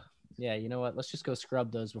 Yeah, you know what? Let's just go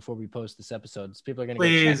scrub those before we post this episode. People are gonna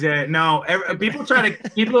please. Yeah, no. People try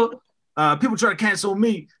to cancel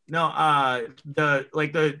me. No, the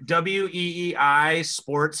WEEI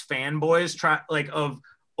sports fanboys of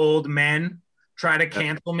old men try to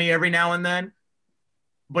cancel me every now and then.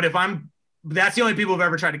 But that's the only people who've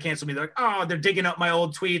ever tried to cancel me. They're like, oh, they're digging up my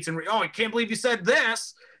old tweets and I can't believe you said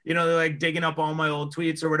this. You know, they're like digging up all my old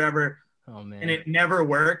tweets or whatever. Oh man. And it never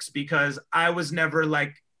works because I was never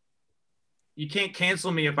like, you can't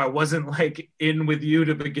cancel me if I wasn't like in with you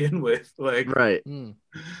to begin with. Like, right.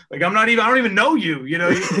 Like I don't even know you, you know,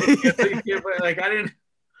 like I didn't,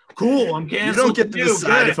 cool. I'm canceled. You don't get to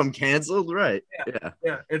decide if I'm canceled. Right.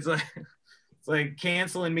 Yeah. It's like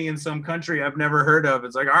canceling me in some country I've never heard of.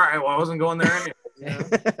 It's like, all right, well, I wasn't going there anyway. You know?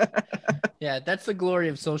 Yeah. That's the glory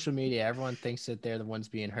of social media. Everyone thinks that they're the ones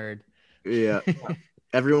being heard. Yeah.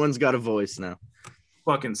 Everyone's got a voice now.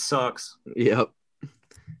 Fucking sucks. Yep.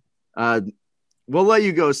 We'll let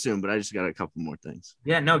you go soon, but I just got a couple more things.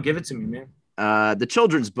 Yeah, no, give it to me, man. The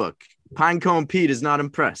children's book, Pinecone Pete is not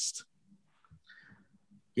impressed.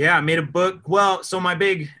 Yeah, I made a book. Well, so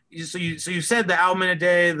you said the album in a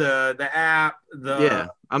day, the app,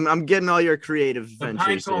 I'm getting all your creative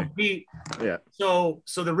ventures here. Pete. Yeah. So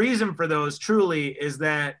the reason for those truly is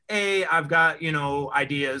that I've got, you know,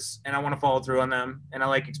 ideas and I want to follow through on them and I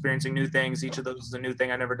like experiencing new things. Each of those is a new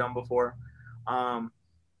thing I've never done before.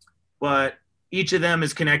 But each of them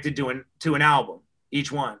is connected to an album,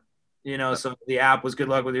 each one, you know. So the app was Good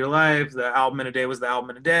Luck With Your Life. The album in a day was the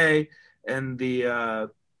album in a day. And the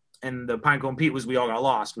Pinecone Pete was We All Got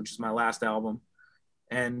Lost, which is my last album.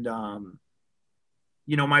 And,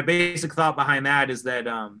 you know, my basic thought behind that is that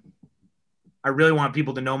I really want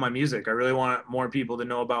people to know my music. I really want more people to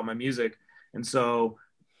know about my music. And so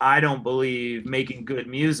I don't believe making good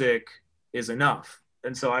music is enough.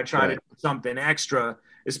 And so I try to do something extra,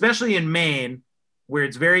 especially in Maine, where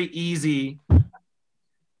it's very easy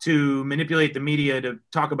to manipulate the media to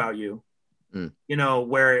talk about you. You know,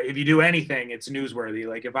 where if you do anything, it's newsworthy.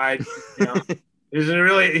 Like if I, you know,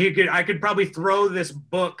 I could probably throw this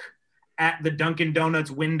book at the Dunkin'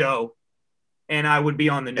 Donuts window and I would be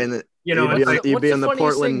on the news. You'd be on the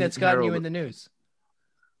Portland thing that's gotten Herald. you in the news?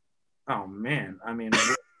 Oh man. I mean,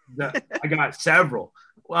 I got several.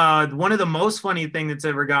 One of the most funny thing that's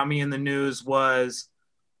ever got me in the news was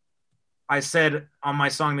I said on my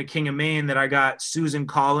song, The King of Maine, that I got Susan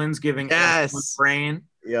Collins giving everyone brain.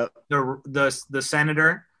 Yep. The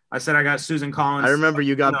senator. I said I got Susan Collins. I remember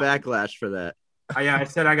you got backlash for that. I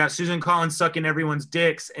said I got Susan Collins sucking everyone's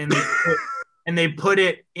dicks, and and they put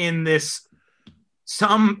it in this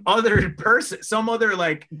some other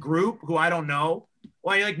like group who I don't know.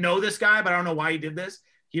 Well, I like know this guy, but I don't know why he did this.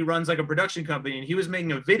 He runs like a production company, and he was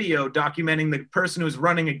making a video documenting the person who's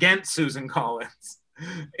running against Susan Collins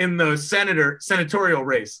in the senatorial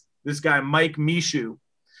race. This guy, Mike Mishu.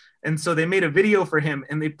 And so they made a video for him,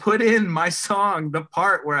 and they put in my song, the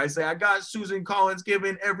part where I say, I got Susan Collins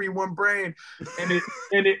giving everyone brain. And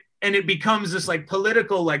it becomes this like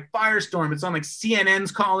political like firestorm. It's on like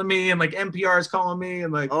CNN's calling me and like NPR's calling me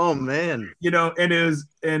and like, oh man, you know, and it was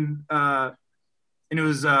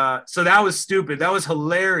so that was stupid. That was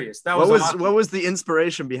hilarious. That was awesome. What was the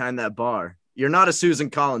inspiration behind that bar? You're not a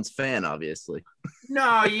Susan Collins fan, obviously.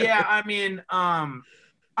 No, yeah, I mean, I'm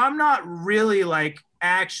not really like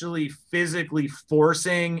actually physically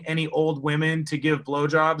forcing any old women to give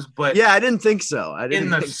blowjobs, but yeah, I didn't think so. In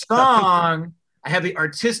the song, I have the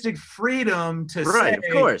artistic freedom to say of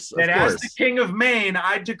course. As the king of Maine,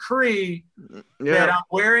 I decree that I'm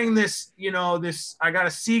wearing this, you know, I got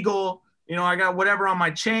a seagull, you know, I got whatever on my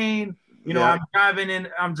chain, you know, I'm driving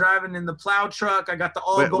in the plow truck. I got the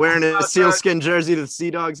wearing a sealskin jersey to the Sea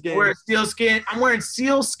Dogs game. I'm wearing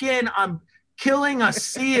sealskin. I'm killing a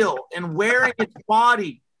seal and wearing its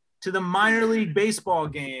body to the minor league baseball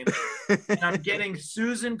game. And I'm getting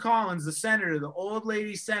Susan Collins, the senator, the old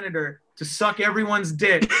lady senator, to suck everyone's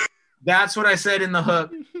dick. That's what I said in the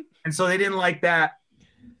hook. And so they didn't like that.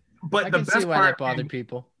 But the best part that bothered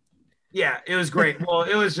people. Yeah, it was great. Well,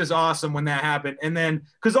 it was just awesome when that happened. And then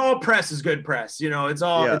because all press is good press, you know, it's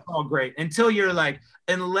all great until you're like,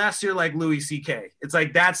 unless you're like Louis C.K. It's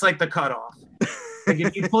like that's like the cutoff. Like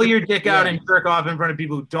if you pull your dick out and jerk off in front of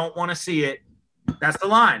people who don't want to see it, that's the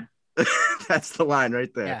line. That's the line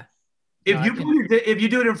right there. Yeah. If you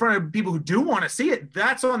do it in front of people who do want to see it,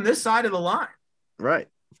 that's on this side of the line. Right.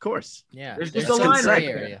 Of course. Yeah. There's just a line right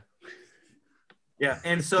area. Yeah.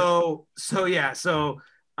 And so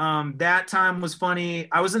that time was funny.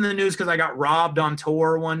 I was in the news because I got robbed on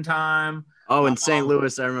tour one time. Oh, in St.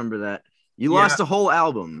 Louis, I remember that. You lost a whole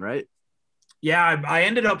album, right? Yeah, I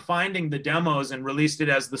ended up finding the demos and released it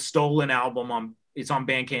as the stolen album it's on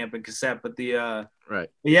Bandcamp and cassette. But right.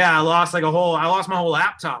 Yeah, I lost my whole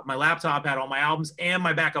laptop. My laptop had all my albums and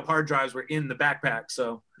my backup hard drives were in the backpack.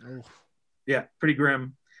 So yeah, pretty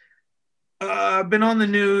grim. I've been on the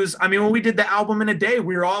news. I mean, when we did the album in a day,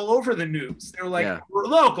 we were all over the news. They were like, we're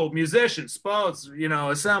local musicians, Spots, you know,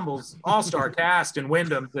 assembles all-star cast in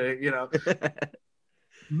Wyndham to, you know,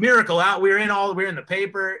 miracle out. We were in the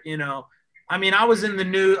paper, you know. I mean, I was on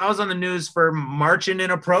the news for marching in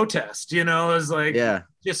a protest, you know. It was like,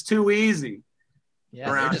 just too easy.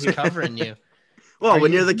 Yeah, they're just covering you. Well,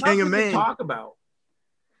 when you're the king of Maine. Talk about.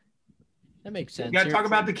 That makes sense. You got to talk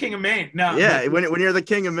about the king of Maine. No. Yeah, when you're the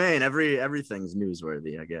king of Maine, everything's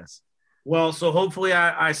newsworthy, I guess. Well, so hopefully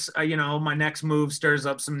I you know, my next move stirs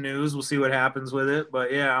up some news. We'll see what happens with it.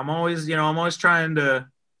 But yeah, I'm always trying to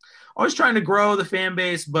grow the fan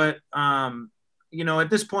base. But you know, at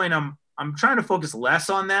this point, I'm trying to focus less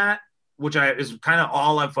on that, which is kind of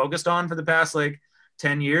all I've focused on for the past like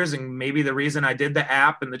 10 years, and maybe the reason I did the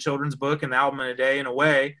app and the children's book and the album in a day in a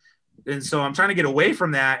way. And so I'm trying to get away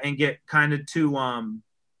from that and get kind of to I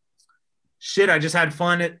just had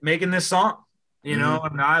fun at making this song, you know,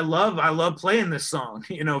 and I love playing this song,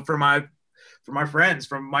 you know, for my friends,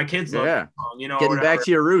 from my kids. Yeah. Song, you know, getting back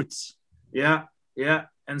to your roots. Yeah. Yeah.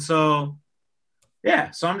 And so,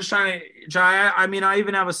 so I'm just trying. I mean, I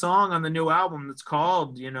even have a song on the new album that's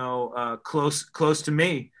called, you know, close to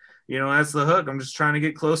me, you know, that's the hook. I'm just trying to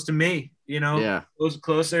get close to me, you know,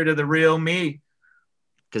 closer to the real me.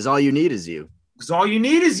 Because all you need is you. Because all you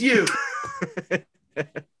need is you.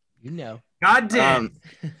 You know. God damn.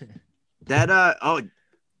 I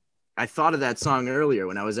thought of that song earlier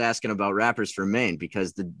when I was asking about rappers from Maine,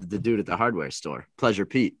 because the dude at the hardware store, Pleasure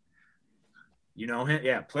Pete. You know him?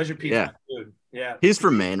 Yeah, Pleasure Pete. Yeah. Dude. Yeah. He's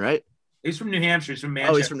from Maine, right? He's from New Hampshire. He's from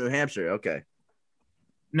Manchester. Oh, he's from New Hampshire. Okay.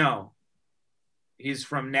 No. He's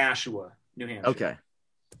from Nashua, New Hampshire. Okay.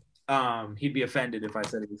 He'd be offended if I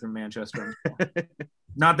said he was from Manchester.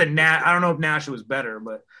 Not that I don't know if Nashua was better,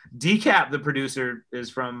 but Decap, the producer, is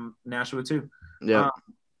from Nashua too. Yeah.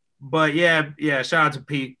 But yeah. Shout out to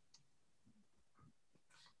Pete.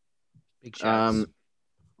 Big shots.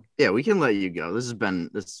 Yeah, we can let you go. This has been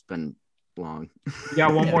long. You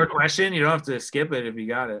got one more question? You don't have to skip it if you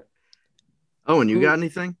got it. Oh, and you got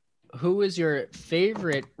anything? Who is your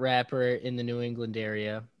favorite rapper in the New England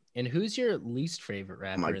area? And who's your least favorite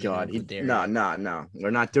rapper? Oh my God. No.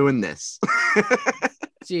 We're not doing this.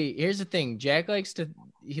 See, here's the thing. Jack likes to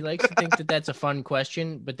think that that's a fun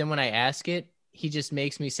question, but then when I ask it, he just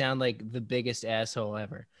makes me sound like the biggest asshole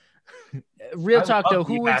ever. Real I talk love though,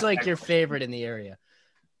 the who was like aspect your of it. favorite in the area?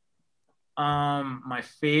 My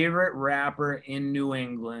favorite rapper in New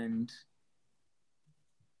England.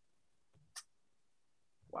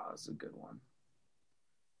 Wow, that's a good one.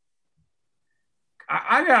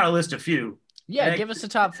 I got to list a few. Yeah, give us a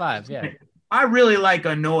top 5. Yeah. I really like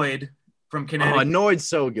Annoyed from Oh, Connecticut. Annoyed's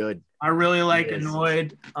so good. I really like He is.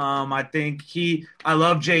 Annoyed. I think I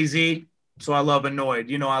love Jay-Z, so I love Annoyed.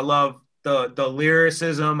 You know, I love the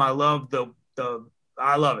lyricism. I love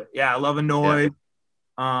I love it. Yeah, I love Annoyed.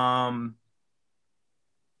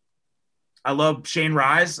 I love Shane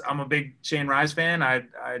Rise. I'm a big Shane Rise fan.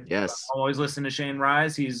 Yes. I always listen to Shane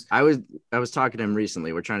Rise. I was talking to him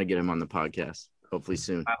recently. We're trying to get him on the podcast. Hopefully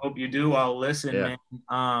soon. I hope you do. I'll listen, Yeah. man.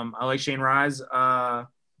 I like Shane Rise. Man,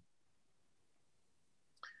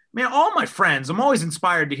 all my friends. I'm always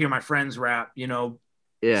inspired to hear my friends rap, you know.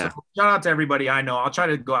 Yeah. So shout out to everybody I know. I'll try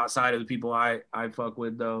to go outside of the people I fuck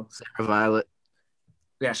with though. Sarah Violet.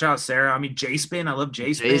 Yeah, shout out Sarah. I mean, J-Spin. I love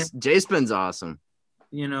J-Spin. J-Spin's awesome.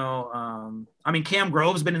 You know, I mean, Cam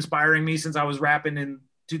Grove's been inspiring me since I was rapping in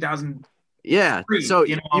 2000. Yeah. So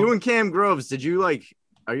you know? you and Cam Groves,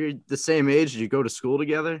 are you the same age? Did you go to school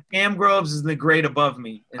together? Cam Groves is the grade above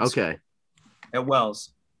me. Okay. At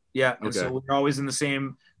Wells. Yeah. And Okay. so we're always in the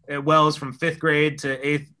same at Wells from 5th grade to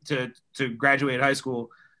 8th to graduate high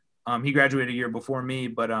school. He graduated a year before me,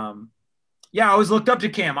 but yeah, I always looked up to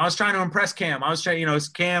Cam. I was trying to impress Cam. I was trying, you know, it's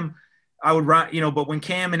Cam. I would run, you know, but when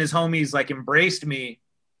Cam and his homies like embraced me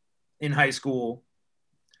in high school,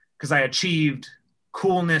 because I achieved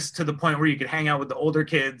coolness to the point where you could hang out with the older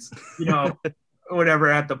kids, you know, or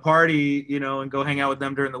whatever at the party, you know, and go hang out with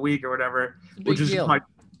them during the week or whatever. Big deal.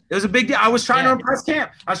 It was a big deal. I was trying to impress Cam.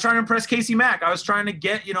 I was trying to impress Casey Mack. I was trying to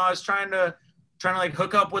get, you know, I was trying to like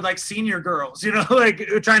hook up with like senior girls, you know, like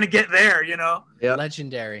trying to get there, you know. Yeah.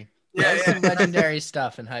 Legendary. Yeah, That's some legendary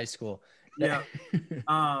stuff in high school. Yeah.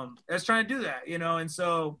 I was trying to do that, you know, and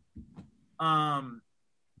so yeah,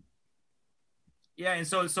 and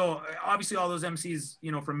so obviously all those MCs,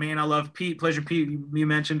 you know, from Man I Love, Pete, Pleasure Pete, you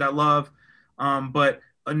mentioned I love, but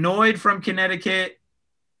Annoyed from Connecticut,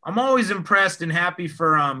 I'm always impressed and happy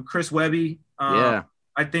for Chris Webby. Yeah.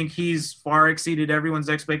 I think he's far exceeded everyone's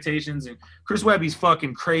expectations, and Chris Webby's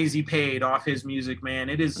fucking crazy paid off his music, man.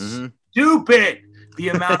 It is stupid the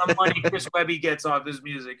amount of money Chris Webby gets off his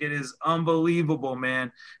music. It is unbelievable,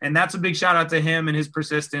 man. And that's a big shout out to him and his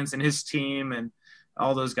persistence and his team and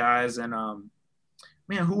all those guys. And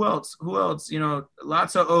man, who else? You know,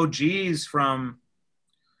 lots of OGs from,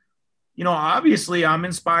 you know, obviously I'm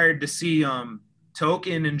inspired to see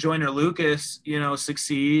Token and Joyner Lucas, you know,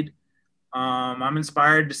 succeed. I'm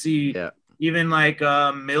inspired to see even like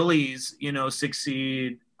Millie's, you know,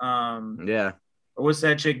 succeed. Yeah. Or what's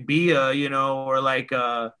that chick, Bia, you know, or like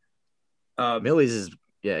Millie's is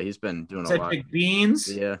he's been doing a lot. Chick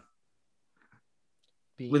Beans. Yeah.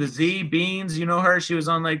 With a Z, Beans, you know her? She was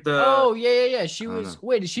on like the Yeah. She was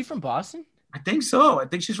wait, is she from Boston? I think so. I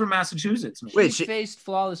think she's from Massachusetts. Man. Wait, she faced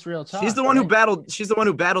Flawless Real Talk. She's the one who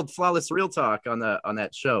battled Flawless Real Talk on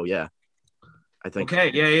that show, yeah. I think.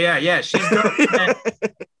 Okay, yeah. She's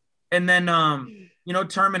and then you know,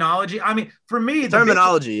 Terminology. I mean, for me,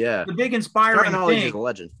 the big inspiring Terminology thing, is a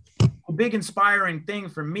legend. the big inspiring thing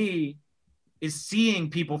for me is seeing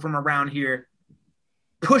people from around here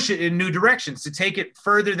push it in new directions, to take it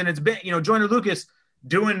further than it's been. You know, Joyner Lucas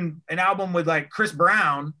doing an album with like Chris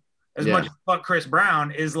Brown, as much as fuck Chris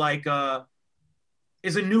Brown, is like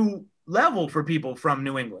is a new level for people from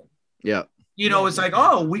New England. Yeah. You know, it's like,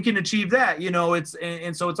 oh, we can achieve that. You know, it's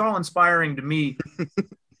and so it's all inspiring to me.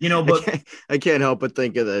 You know, but I can't help but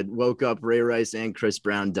think of the woke up Ray Rice and Chris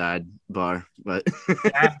Brown died bar. But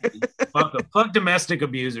fuck domestic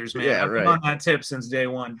abusers, man. Yeah, I've been right. on that tip since day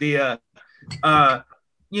one.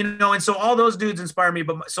 You know, and so all those dudes inspire me.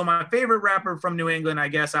 But so my favorite rapper from New England, I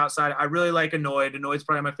guess, outside, I really like Annoyed. Annoyed's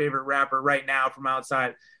probably my favorite rapper right now from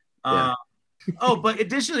outside. But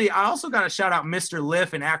additionally, I also got to shout out Mr.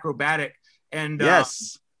 Liff and Acrobatic. And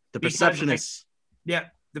yes, the Perceptionist.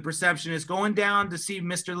 The Perceptionist. Going down to see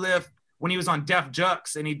Mr. Liff when he was on Def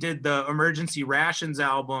Jux and he did the Emergency Rations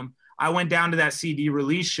album. I went down to that CD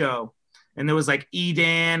release show, and there was like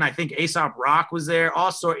Edan, I think Aesop Rock was there.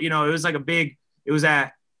 Also, you know, it was like it was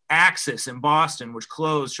at Axis in Boston, which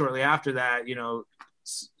closed shortly after that, you know,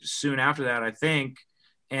 soon after that, I think.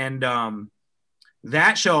 And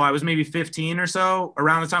that show, I was maybe 15 or so,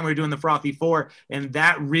 around the time we were doing the Frothy Four, and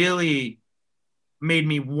that really made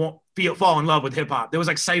me fall in love with hip hop. There was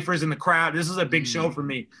like ciphers in the crowd. This is a big show for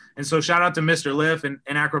me. And so shout out to Mr. Liff and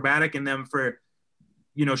Acrobatic and them for,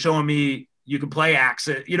 you know, showing me you could play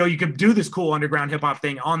Axis. You know, you could do this cool underground hip hop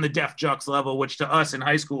thing on the Def Jux level, which to us in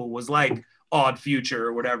high school was like Odd Future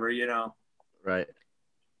or whatever, you know. Right.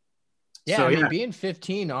 Yeah, So, I mean, yeah. being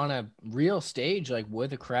 15 on a real stage, like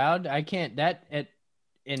with a crowd, I can't.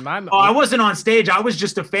 In my Oh, I wasn't on stage. I was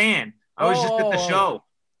just a fan. I was just at the show.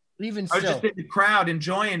 Even I was still, just in the crowd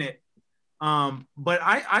enjoying it. But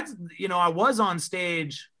I was on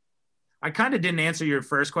stage. I kind of didn't answer your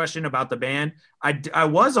first question about the band. I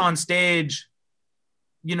was on stage,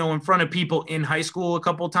 you know, in front of people in high school a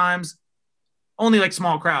couple times, only like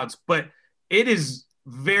small crowds, but it is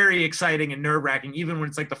very exciting and nerve wracking, even when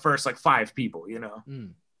it's like the first like 5 people, you know?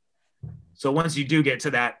 Mm. So once you do get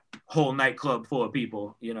to that whole nightclub full of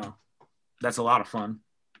people, you know, that's a lot of fun.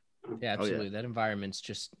 Yeah, Oh, yeah. absolutely. That environment's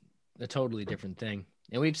just a totally different thing.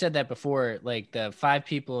 And we've said that before, like the 5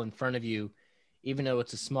 people in front of you, even though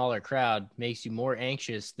it's a smaller crowd, makes you more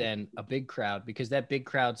anxious than a big crowd because that big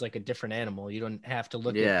crowd's like a different animal. You don't have to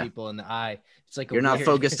look Yeah. at people in the eye. It's like You're not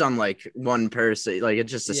focused on like one person, like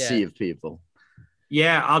it's just a Yeah. sea of people.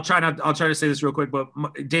 Yeah, I'll try to say this real quick, but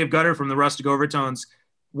Dave Gutter from the Rustic Overtones,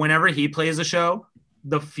 whenever he plays a show,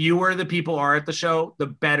 the fewer the people are at the show, the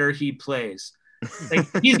better he plays. Like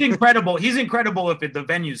he's incredible. He's incredible if the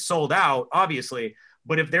venue's sold out, obviously.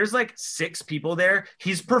 But if there's like 6 people there,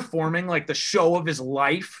 he's performing like the show of his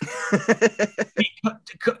life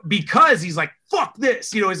because he's like, fuck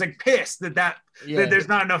this. You know, he's like pissed that there's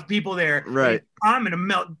not enough people there. Right. Like, I'm going to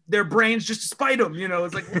melt their brains just to spite them. You know,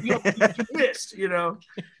 it's like, well, you pissed, you know.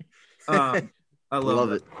 I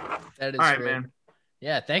love it. That is all right, great. man.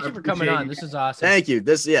 Yeah, thank I you for coming appreciate on. you. This is awesome. Thank you.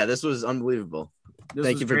 This was unbelievable.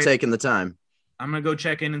 Thank you for great. taking the time. I'm going to go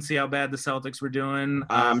check in and see how bad the Celtics were doing.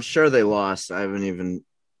 I'm sure they lost. I haven't even.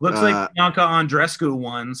 Looks like Bianca Andreescu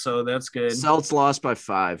won, so that's good. Celts lost by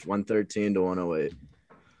 5, 113 to 108.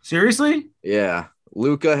 Seriously? Yeah.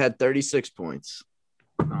 Luca had 36 points.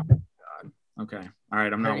 Oh, my God. Okay. All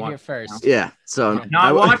right. I'm Heard not it here watching. first. Yeah. So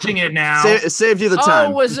Not watching it now. Saved you the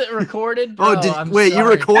time. Oh, was it recorded? Oh, wait, you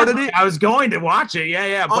recorded it? I was going to watch it.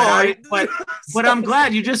 Yeah. But I'm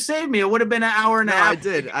glad you just saved me. It would have been an hour and a No, half. I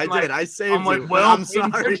did. I saved I'm like, you. well, I'm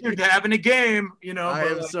sorry. Richard's having a game, you know. I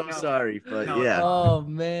but am like, so no. sorry, but No. yeah. Oh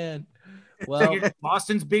man. Well,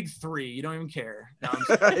 Boston's big 3. You don't even care. No, I'm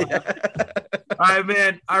sorry. All right,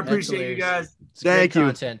 man. I appreciate you guys. it's great Thank you.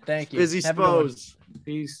 content. Thank you. Busy Have a good one. Spose.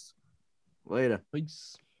 Peace. Later.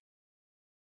 Peace.